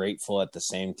angry and grateful at the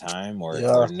same time,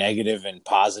 or negative and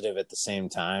positive at the same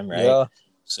time. Right. Yeah.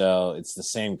 So it's the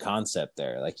same concept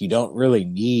there. Like, you don't really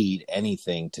need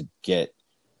anything to get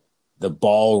the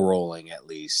ball rolling, at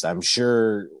least. I'm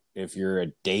sure if you're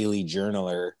a daily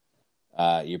journaler,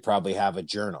 you probably have a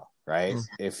journal, right?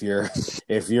 If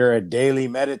you're a daily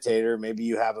meditator, maybe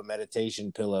you have a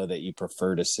meditation pillow that you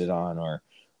prefer to sit on, or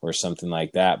something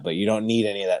like that. But you don't need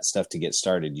any of that stuff to get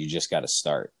started. You just got to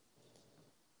start.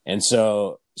 And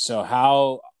so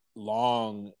how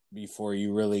long before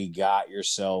you really got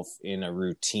yourself in a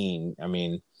routine? I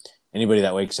mean, anybody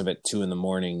that wakes up at 2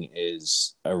 a.m.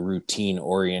 is a routine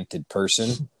oriented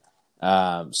person.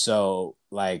 So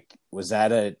like, was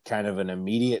that a kind of an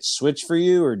immediate switch for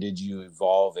you, or did you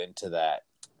evolve into that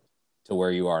to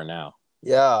where you are now?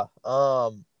 Yeah.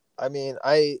 I mean,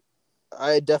 I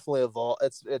definitely evolved.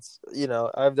 It's, you know,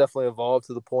 I've definitely evolved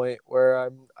to the point where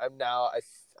I'm now,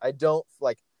 I don't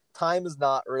like, time is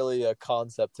not really a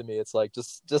concept to me. It's like,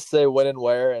 just say when and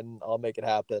where, and I'll make it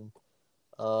happen.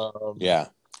 Yeah.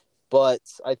 But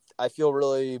I feel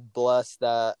really blessed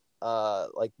that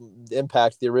like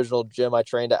Impact, the original gym I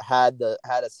trained at, had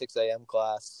a 6 a.m.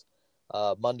 class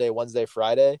Monday, Wednesday,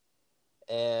 Friday.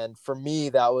 And for me,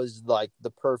 that was like the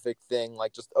perfect thing.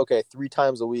 Like, just, okay, 3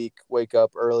 times a week, wake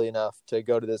up early enough to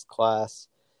go to this class.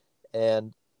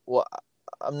 And, well,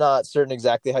 I'm not certain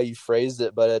exactly how you phrased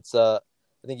it, but it's I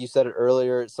think you said it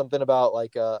earlier. It's something about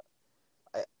like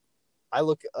I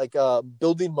look like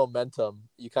building momentum.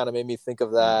 You kind of made me think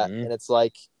of that. Mm-hmm. And it's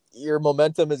like, your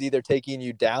momentum is either taking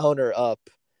you down or up.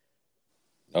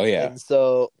 Oh yeah. And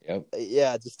so,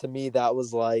 yeah, just to me, that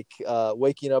was like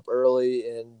waking up early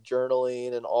and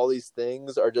journaling and all these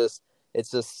things are just,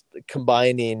 it's just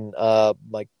combining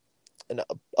like an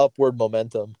upward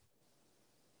momentum.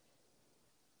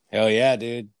 Hell yeah,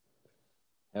 dude.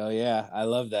 Hell yeah. I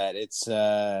love that.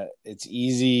 It's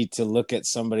easy to look at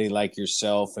somebody like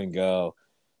yourself and go,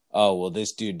 oh, well,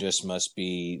 this dude just must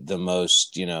be the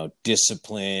most, you know,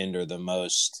 disciplined, or the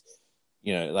most,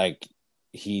 you know, like,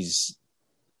 he's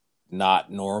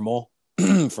not normal,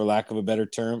 for lack of a better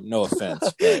term. No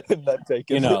offense, but Not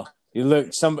taken. you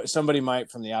look, somebody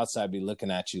might from the outside be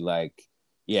looking at you like,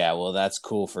 yeah, well, that's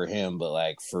cool for him, but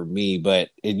like for me,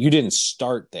 you didn't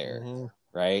start there, Mm-hmm.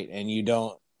 right? And you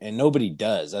don't, and nobody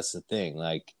does. That's the thing.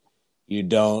 Like, you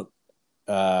don't,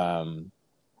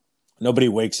 nobody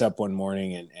wakes up one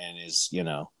morning and is,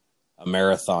 a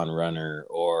marathon runner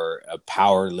or a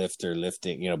power lifter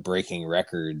lifting, breaking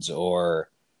records or,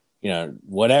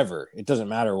 whatever. It doesn't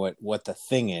matter what the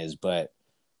thing is, but,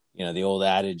 the old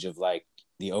adage of like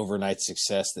the overnight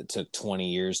success that took 20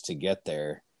 years to get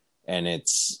there. And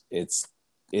it's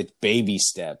baby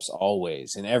steps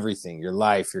always in everything, your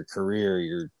life, your career,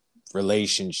 your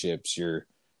relationships, your,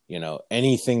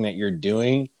 anything that you're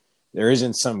doing. There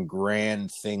isn't some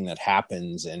grand thing that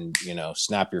happens and,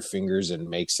 snap your fingers and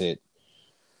makes it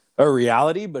a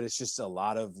reality, but it's just a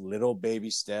lot of little baby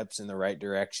steps in the right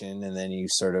direction. And then you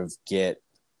sort of get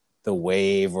the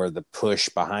wave or the push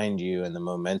behind you and the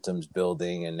momentum's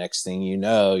building. And next thing you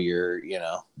know,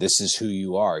 this is who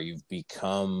you are. You've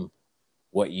become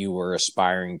what you were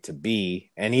aspiring to be.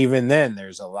 And even then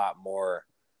there's a lot more,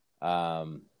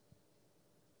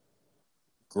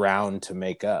 ground to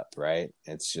make up, right?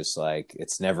 It's just like,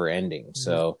 it's never ending. Mm-hmm.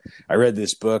 So I read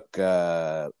this book,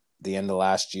 the end of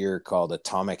last year called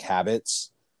Atomic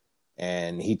Habits.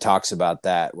 And he talks about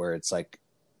that, where it's like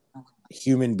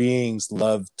human beings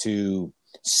love to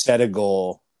set a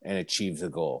goal and achieve the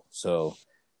goal. So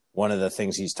one of the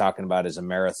things he's talking about is a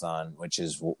marathon, which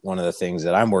is one of the things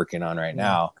that I'm working on right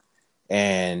now.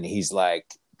 And he's like,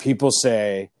 people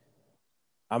say,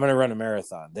 I'm going to run a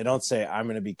marathon. They don't say I'm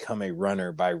going to become a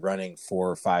runner by running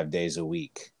 4 or 5 days a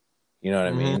week. You know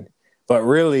what I mean? But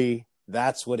really,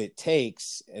 that's what it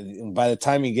takes. And by the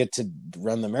time you get to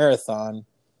run the marathon,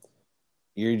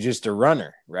 you're just a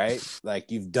runner, right?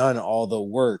 Like, you've done all the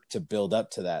work to build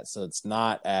up to that. So it's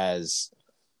not as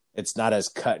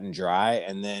cut and dry.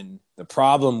 And then the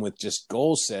problem with just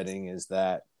goal setting is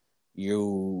that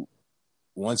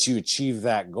once you achieve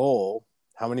that goal,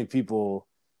 how many people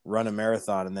run a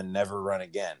marathon and then never run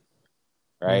again,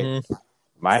 right? Mm-hmm.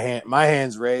 My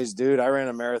hand's raised, dude. I ran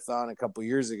a marathon a couple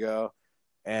years ago,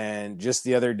 and just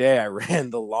the other day I ran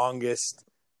the longest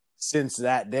since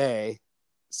that day.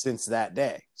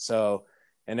 So,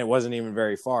 and it wasn't even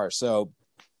very far. So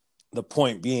the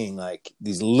point being, like,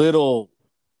 these little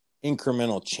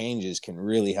incremental changes can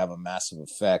really have a massive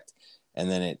effect. And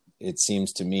then it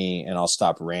seems to me, and I'll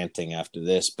stop ranting after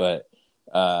this, but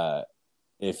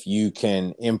if you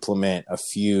can implement a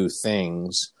few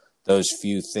things, those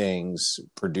few things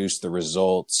produce the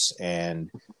results and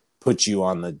put you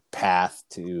on the path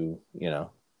to, a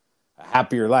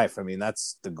happier life. I mean,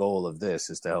 that's the goal of this,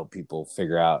 is to help people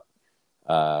figure out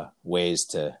ways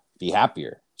to be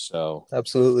happier. So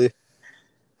absolutely.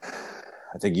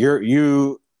 I think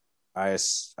I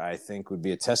think would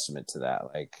be a testament to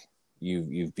that. Like,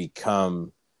 you've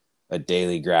become a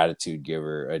daily gratitude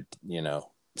giver,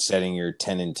 setting your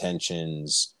 10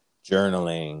 intentions,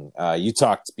 journaling. You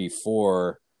talked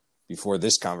before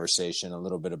this conversation a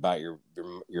little bit about your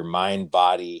mind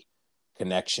body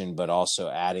connection, but also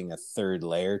adding a third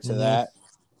layer to that.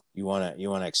 You want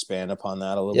to expand upon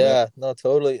that a little bit? Yeah, no,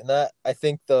 totally. And that, I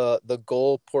think the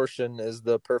goal portion is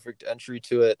the perfect entry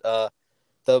to it.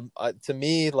 To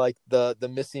me, like,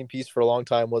 the missing piece for a long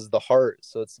time was the heart.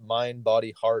 So it's mind,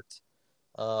 body, heart.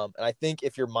 And I think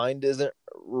if your mind isn't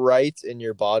right and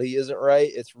your body isn't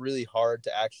right, it's really hard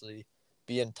to actually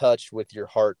be in touch with your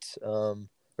heart, or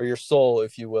your soul,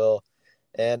 if you will.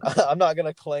 And I'm not going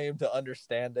to claim to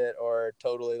understand it or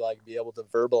totally like be able to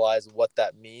verbalize what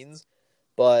that means,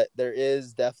 but there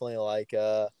is definitely like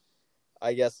I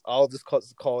guess I'll just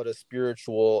call it a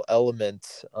spiritual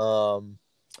element.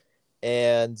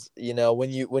 And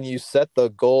when you set the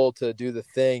goal to do the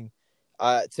thing,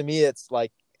 to me it's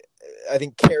like, I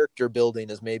think character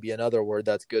building is maybe another word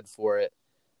that's good for it,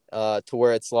 to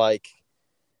where it's like,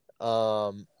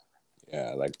 yeah,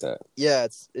 I like that. Yeah,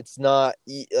 it's not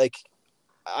like,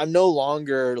 I'm no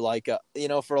longer like,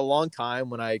 for a long time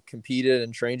when I competed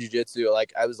and trained jiu-jitsu,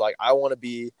 like I was like, I want to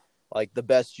be like the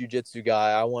best jiu-jitsu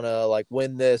guy. I want to like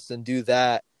win this and do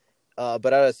that.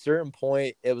 But at a certain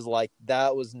point, it was like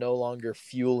that was no longer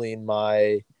fueling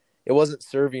it wasn't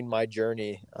serving my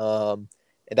journey. And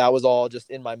that was all just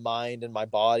in my mind and my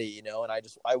body, and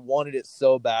I wanted it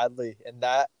so badly. And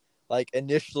that, like,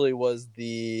 initially was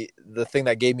the thing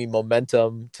that gave me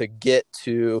momentum to get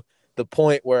to the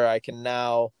point where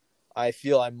I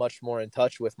feel I'm much more in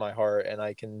touch with my heart, and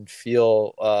I can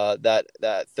feel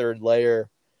that third layer,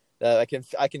 that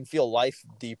I can feel life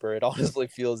deeper. It honestly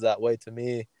feels that way to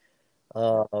me.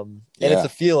 And Yeah.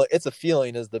 it's a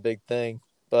feeling is the big thing.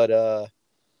 But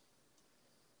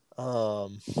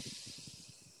um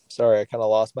sorry, I kind of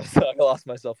lost myself. I lost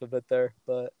myself a bit there,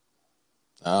 but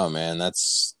Oh man,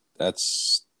 that's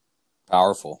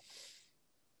powerful.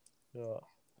 yeah.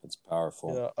 It's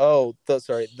powerful. Yeah. Oh,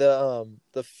 sorry. The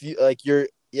few like you're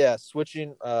yeah,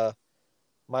 switching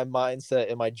my mindset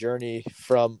and my journey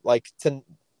from like to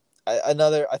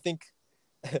another I think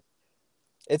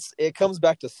it comes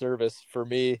back to service for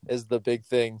me is the big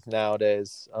thing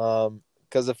nowadays.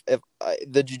 Because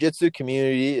the jiu-jitsu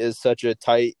community is such a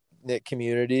tight knit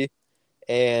community,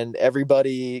 and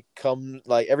everybody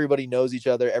knows each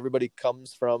other, everybody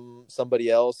comes from somebody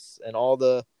else, and all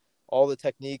the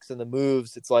techniques and the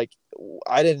moves, it's like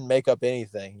I didn't make up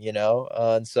anything,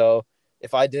 and so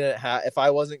if I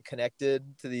wasn't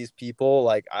connected to these people,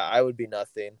 like I would be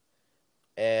nothing.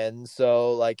 And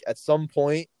so like at some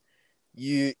point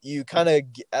you kind of,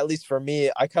 at least for me,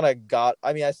 I kind of got,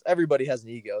 I mean, everybody has an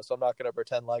ego, so I'm not going to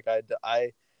pretend like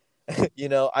I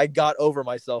I got over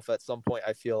myself at some point.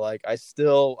 I feel like I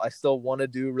still want to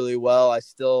do really well. I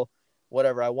still,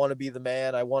 whatever, I want to be the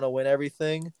man. I want to win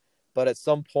everything. But at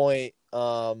some point,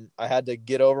 I had to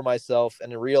get over myself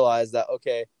and realize that,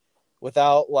 okay,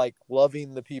 without like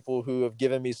loving the people who have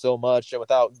given me so much, and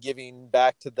without giving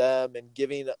back to them and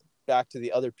giving back to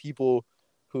the other people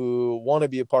who want to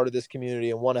be a part of this community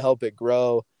and want to help it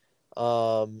grow,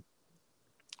 um,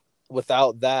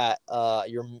 without that, I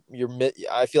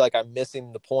feel like I'm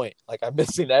missing the point. Like I'm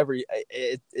missing I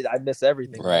miss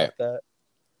everything Right. without that.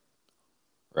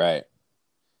 Right.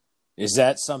 Is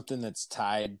that something that's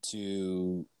tied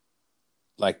to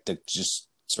like the just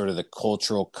sort of the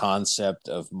cultural concept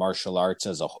of martial arts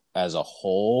as a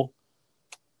whole?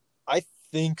 I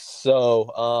think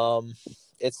so.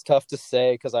 It's tough to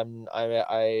say because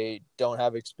I don't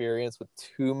have experience with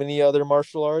too many other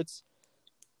martial arts,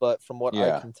 but from what I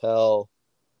Yeah. can tell,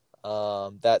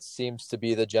 that seems to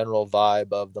be the general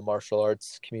vibe of the martial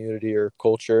arts community or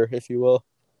culture, if you will.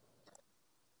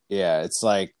 Yeah, it's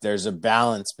like there's a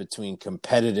balance between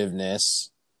competitiveness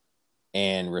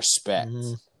and respect.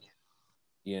 Mm-hmm.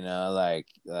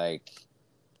 Like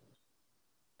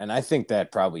and I think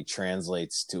that probably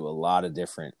translates to a lot of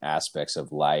different aspects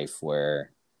of life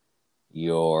where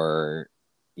you're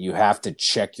you have to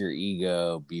check your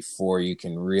ego before you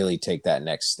can really take that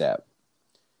next step.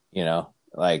 You know,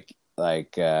 I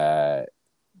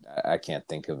can't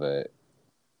think of a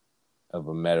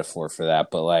metaphor for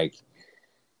that, but like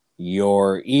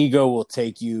your ego will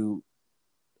take you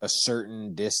a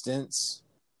certain distance,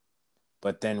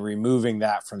 but then removing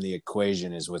that from the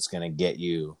equation is what's going to get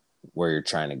you where you're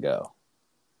trying to go.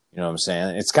 You know what I'm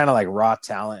saying? It's kind of like raw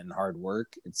talent and hard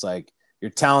work. It's like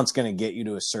your talent's going to get you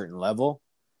to a certain level,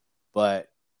 but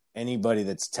anybody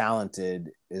that's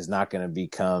talented is not going to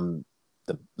become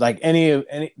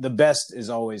the best is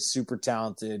always super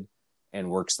talented and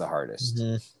works the hardest.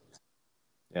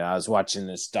 Mm-hmm. Yeah, I was watching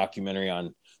this documentary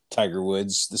on Tiger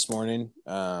Woods this morning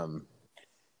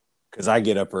because I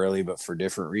get up early, but for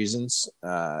different reasons.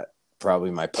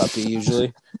 Probably my puppy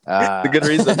usually. The good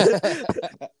reason.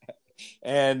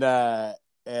 and I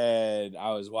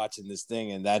was watching this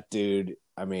thing, and that dude,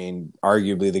 I mean,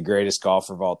 arguably the greatest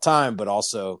golfer of all time, but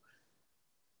also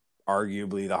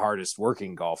arguably the hardest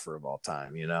working golfer of all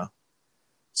time.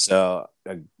 So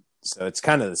it's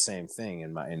kind of the same thing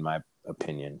in my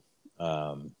opinion,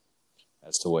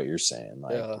 as to what you're saying.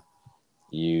 Like Yeah.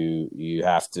 you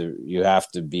have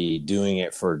to be doing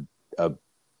it for a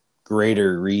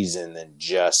greater reason than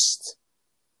just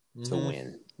to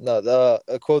win. No,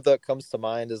 a quote that comes to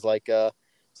mind is like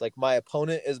it's like my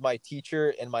opponent is my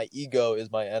teacher and my ego is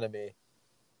my enemy.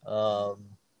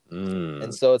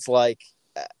 And so it's like,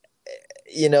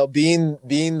 being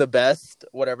the best,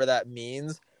 whatever that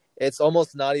means, it's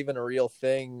almost not even a real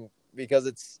thing because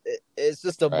it's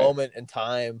just a Right. moment in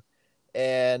time,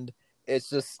 and it's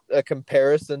just a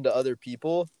comparison to other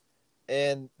people.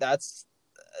 And that's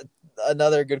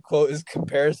another good quote is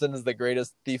comparison is the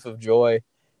greatest thief of joy.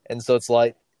 And so it's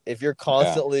like, if you're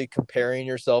constantly comparing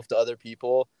yourself to other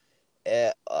people,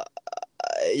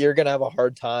 you're going to have a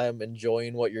hard time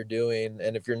enjoying what you're doing.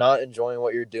 And if you're not enjoying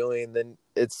what you're doing, then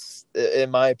it's,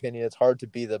 in my opinion, it's hard to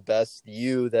be the best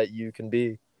you that you can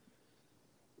be.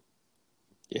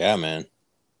 Yeah, man.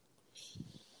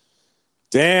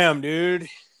 Damn, dude.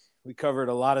 We covered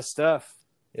a lot of stuff.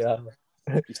 Yeah.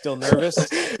 You still nervous?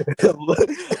 A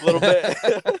little bit.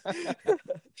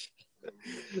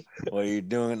 Well, you're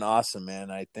doing awesome, man.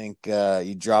 I think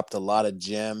you dropped a lot of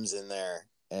gems in there,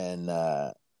 and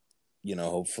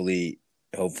hopefully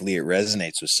it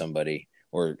resonates with somebody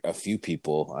or a few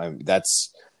people.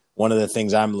 That's one of the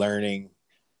things I'm learning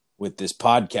with this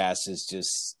podcast is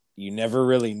just you never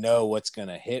really know what's going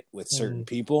to hit with certain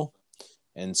people.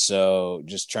 And so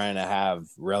just trying to have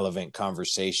relevant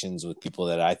conversations with people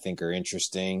that I think are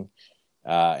interesting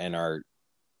and are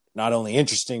not only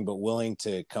interesting, but willing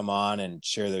to come on and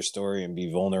share their story and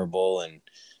be vulnerable. And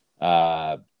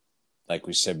like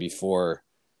we said before,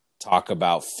 talk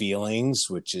about feelings,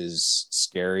 which is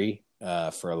scary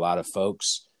for a lot of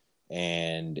folks,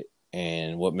 and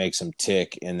what makes them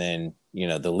tick. And then,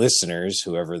 the listeners,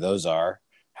 whoever those are,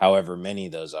 however many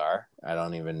those are, I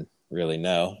don't even really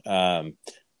know.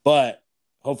 But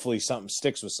hopefully something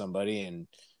sticks with somebody, and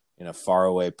in a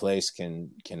faraway place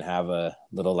can have a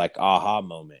little like aha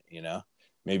moment.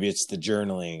 Maybe it's the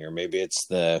journaling, or maybe it's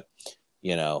the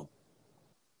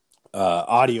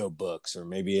audio books, or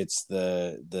maybe it's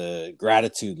the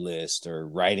gratitude list, or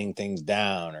writing things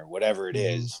down, or whatever it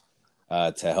is,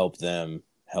 to help them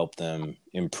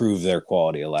improve their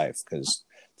quality of life. Because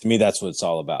to me, that's what it's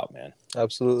all about, man.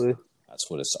 Absolutely. That's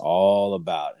what it's all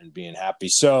about, and being happy.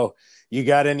 So you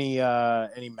got any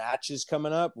matches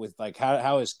coming up with, like,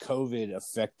 how has COVID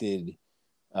affected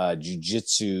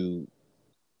jiu-jitsu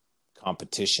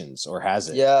competitions, or has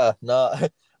it? Yeah, no,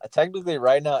 technically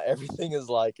right now everything is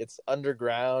like it's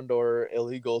underground or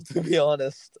illegal, to be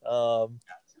honest. Gotcha.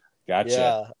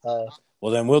 Yeah.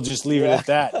 Well, then we'll just leave it at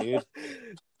that, dude.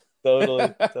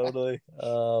 Totally.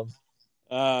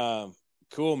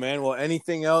 Cool, man. Well,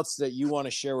 anything else that you want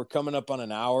to share? We're coming up on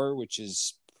an hour, which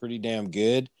is pretty damn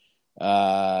good.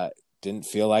 Didn't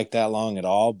feel like that long at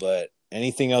all, but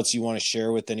anything else you want to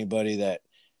share with anybody that,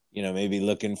 maybe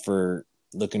looking for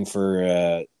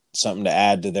something to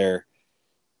add to their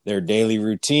daily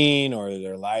routine or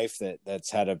their life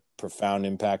that's had a profound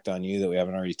impact on you that we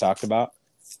haven't already talked about?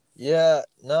 Yeah,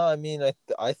 no, I mean,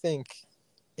 I think,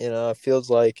 it feels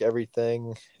like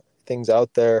everything's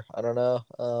out there. I don't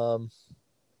know.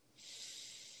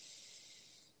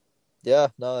 Yeah,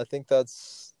 no, I think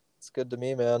it's good to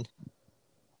me, man.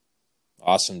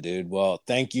 Awesome, dude. Well,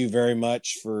 thank you very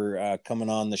much for coming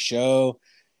on the show,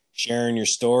 sharing your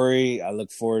story. I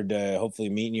look forward to hopefully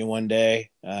meeting you one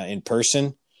day in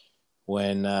person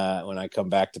when I come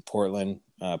back to Portland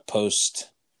post,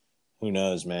 who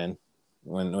knows, man,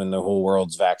 when the whole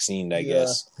world's vaccinated, I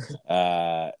guess,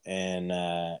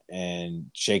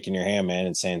 and shaking your hand, man,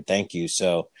 and saying thank you.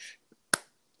 So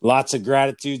lots of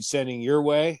gratitude sending your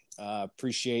way.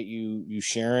 Appreciate you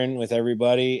sharing with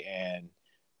everybody, and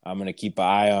I'm going to keep an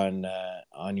eye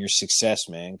on your success,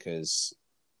 man, because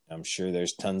I'm sure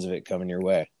there's tons of it coming your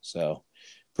way. So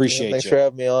appreciate you. Thanks for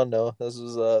having me on, Noah. This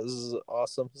is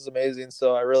awesome. This is amazing.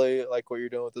 So I really like what you're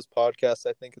doing with this podcast.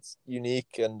 I think it's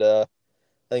unique, and I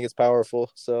think it's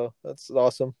powerful. So that's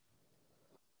awesome.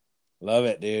 Love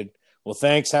it, dude. Well,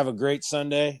 thanks. Have a great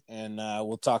Sunday, and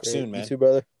we'll talk soon, man. You too,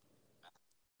 brother.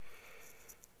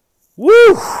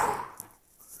 Woo!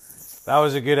 That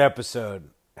was a good episode.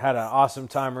 Had an awesome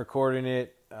time recording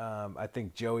it. I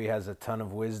think Joey has a ton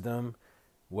of wisdom,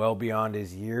 well beyond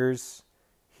his years.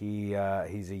 He's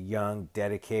a young,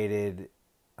 dedicated,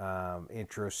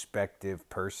 introspective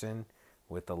person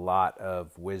with a lot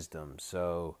of wisdom.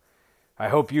 So I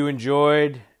hope you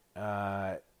enjoyed.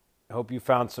 I hope you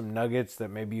found some nuggets that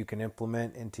maybe you can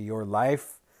implement into your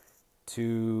life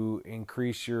to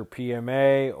increase your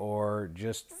PMA or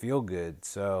just feel good.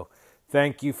 So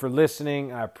thank you for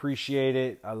listening. I appreciate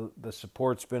it. The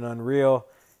support's been unreal,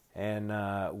 and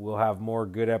we'll have more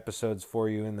good episodes for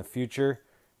you in the future.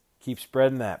 Keep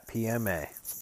spreading that PMA.